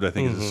unloved. I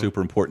think is a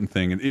super important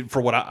thing, and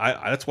for what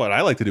that's what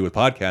I like to do with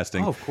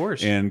podcasting. Oh, of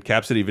course. And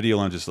Cap City Video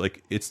Lounge is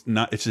like it's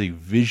a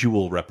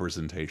visual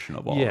representation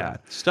of all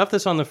that stuff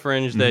that's on the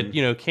fringe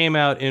that came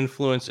out,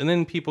 influenced, and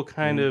then people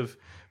kind of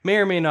may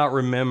or may not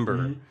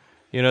remember.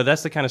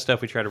 That's the kind of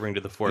stuff we try to bring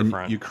to the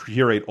forefront. And you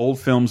curate old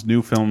films,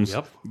 new films.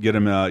 Yep. Get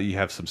them. You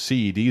have some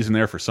CEDs in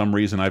there for some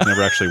reason. I've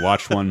never actually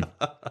watched one.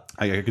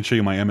 I can show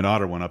you my Emmett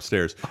Otter one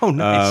upstairs. Oh,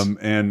 nice.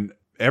 And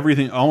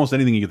everything, almost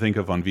anything you can think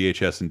of on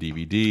VHS and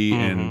DVD,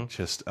 and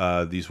just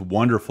these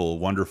wonderful,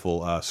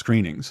 wonderful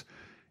screenings,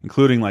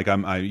 including like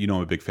I'm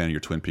a big fan of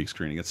your Twin Peaks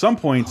screening. At some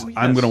point,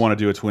 I'm going to want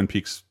to do a Twin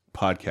Peaks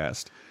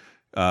podcast.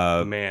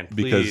 Man,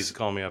 please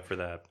call me up for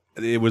that.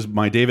 It was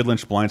my David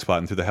Lynch blind spot,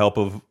 and through the help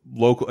of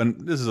local, and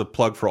this is a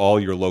plug for all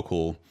your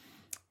local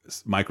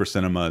micro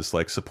cinemas,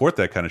 like support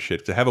that kind of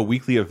shit. To have a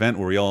weekly event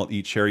where we all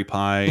eat cherry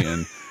pie,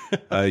 and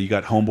you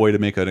got Homeboy to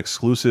make an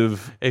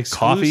exclusive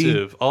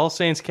coffee. All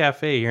Saints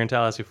Cafe here in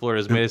Tallahassee, Florida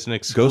has made us an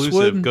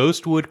exclusive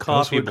Ghostwood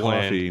coffee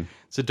blend.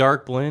 It's a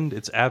dark blend.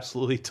 It's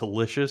absolutely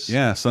delicious.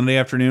 Yeah, Sunday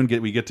afternoon,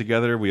 we get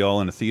together. We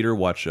all in a theater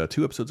watch 2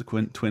 episodes of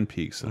Twin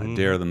Peaks, and I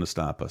dare them to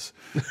stop us.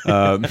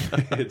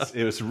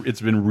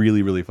 It's been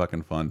really, really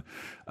fucking fun.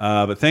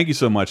 But thank you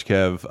so much,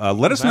 Kev.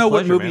 Let us know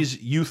what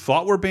movies you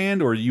thought were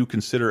banned or you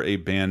consider a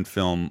banned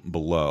film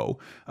below.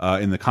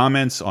 In the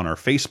comments on our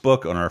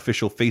Facebook, on our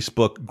official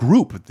Facebook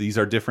group. These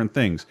are different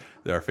things.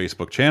 Our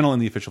Facebook channel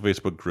and the official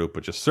Facebook group,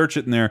 but just search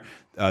it in there.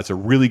 It's a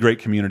really great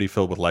community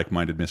filled with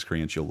like-minded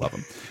miscreants. You'll love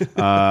them.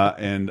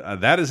 And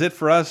that is it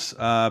for us.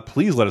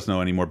 Please let us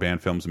know any more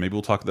banned films, and maybe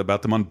we'll talk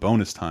about them on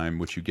bonus time,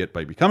 which you get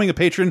by becoming a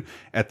patron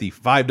at the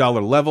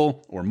 $5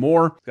 level or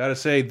more. Gotta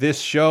say, this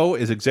show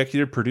is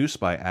executive produced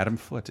by Adam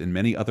Foote and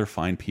many other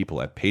fine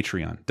people at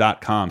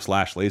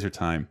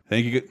patreon.com/lasertime.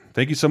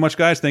 Thank you so much,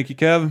 guys. Thank you,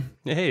 Kev.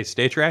 Hey,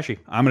 stay trashy.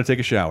 I'm gonna take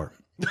a shower.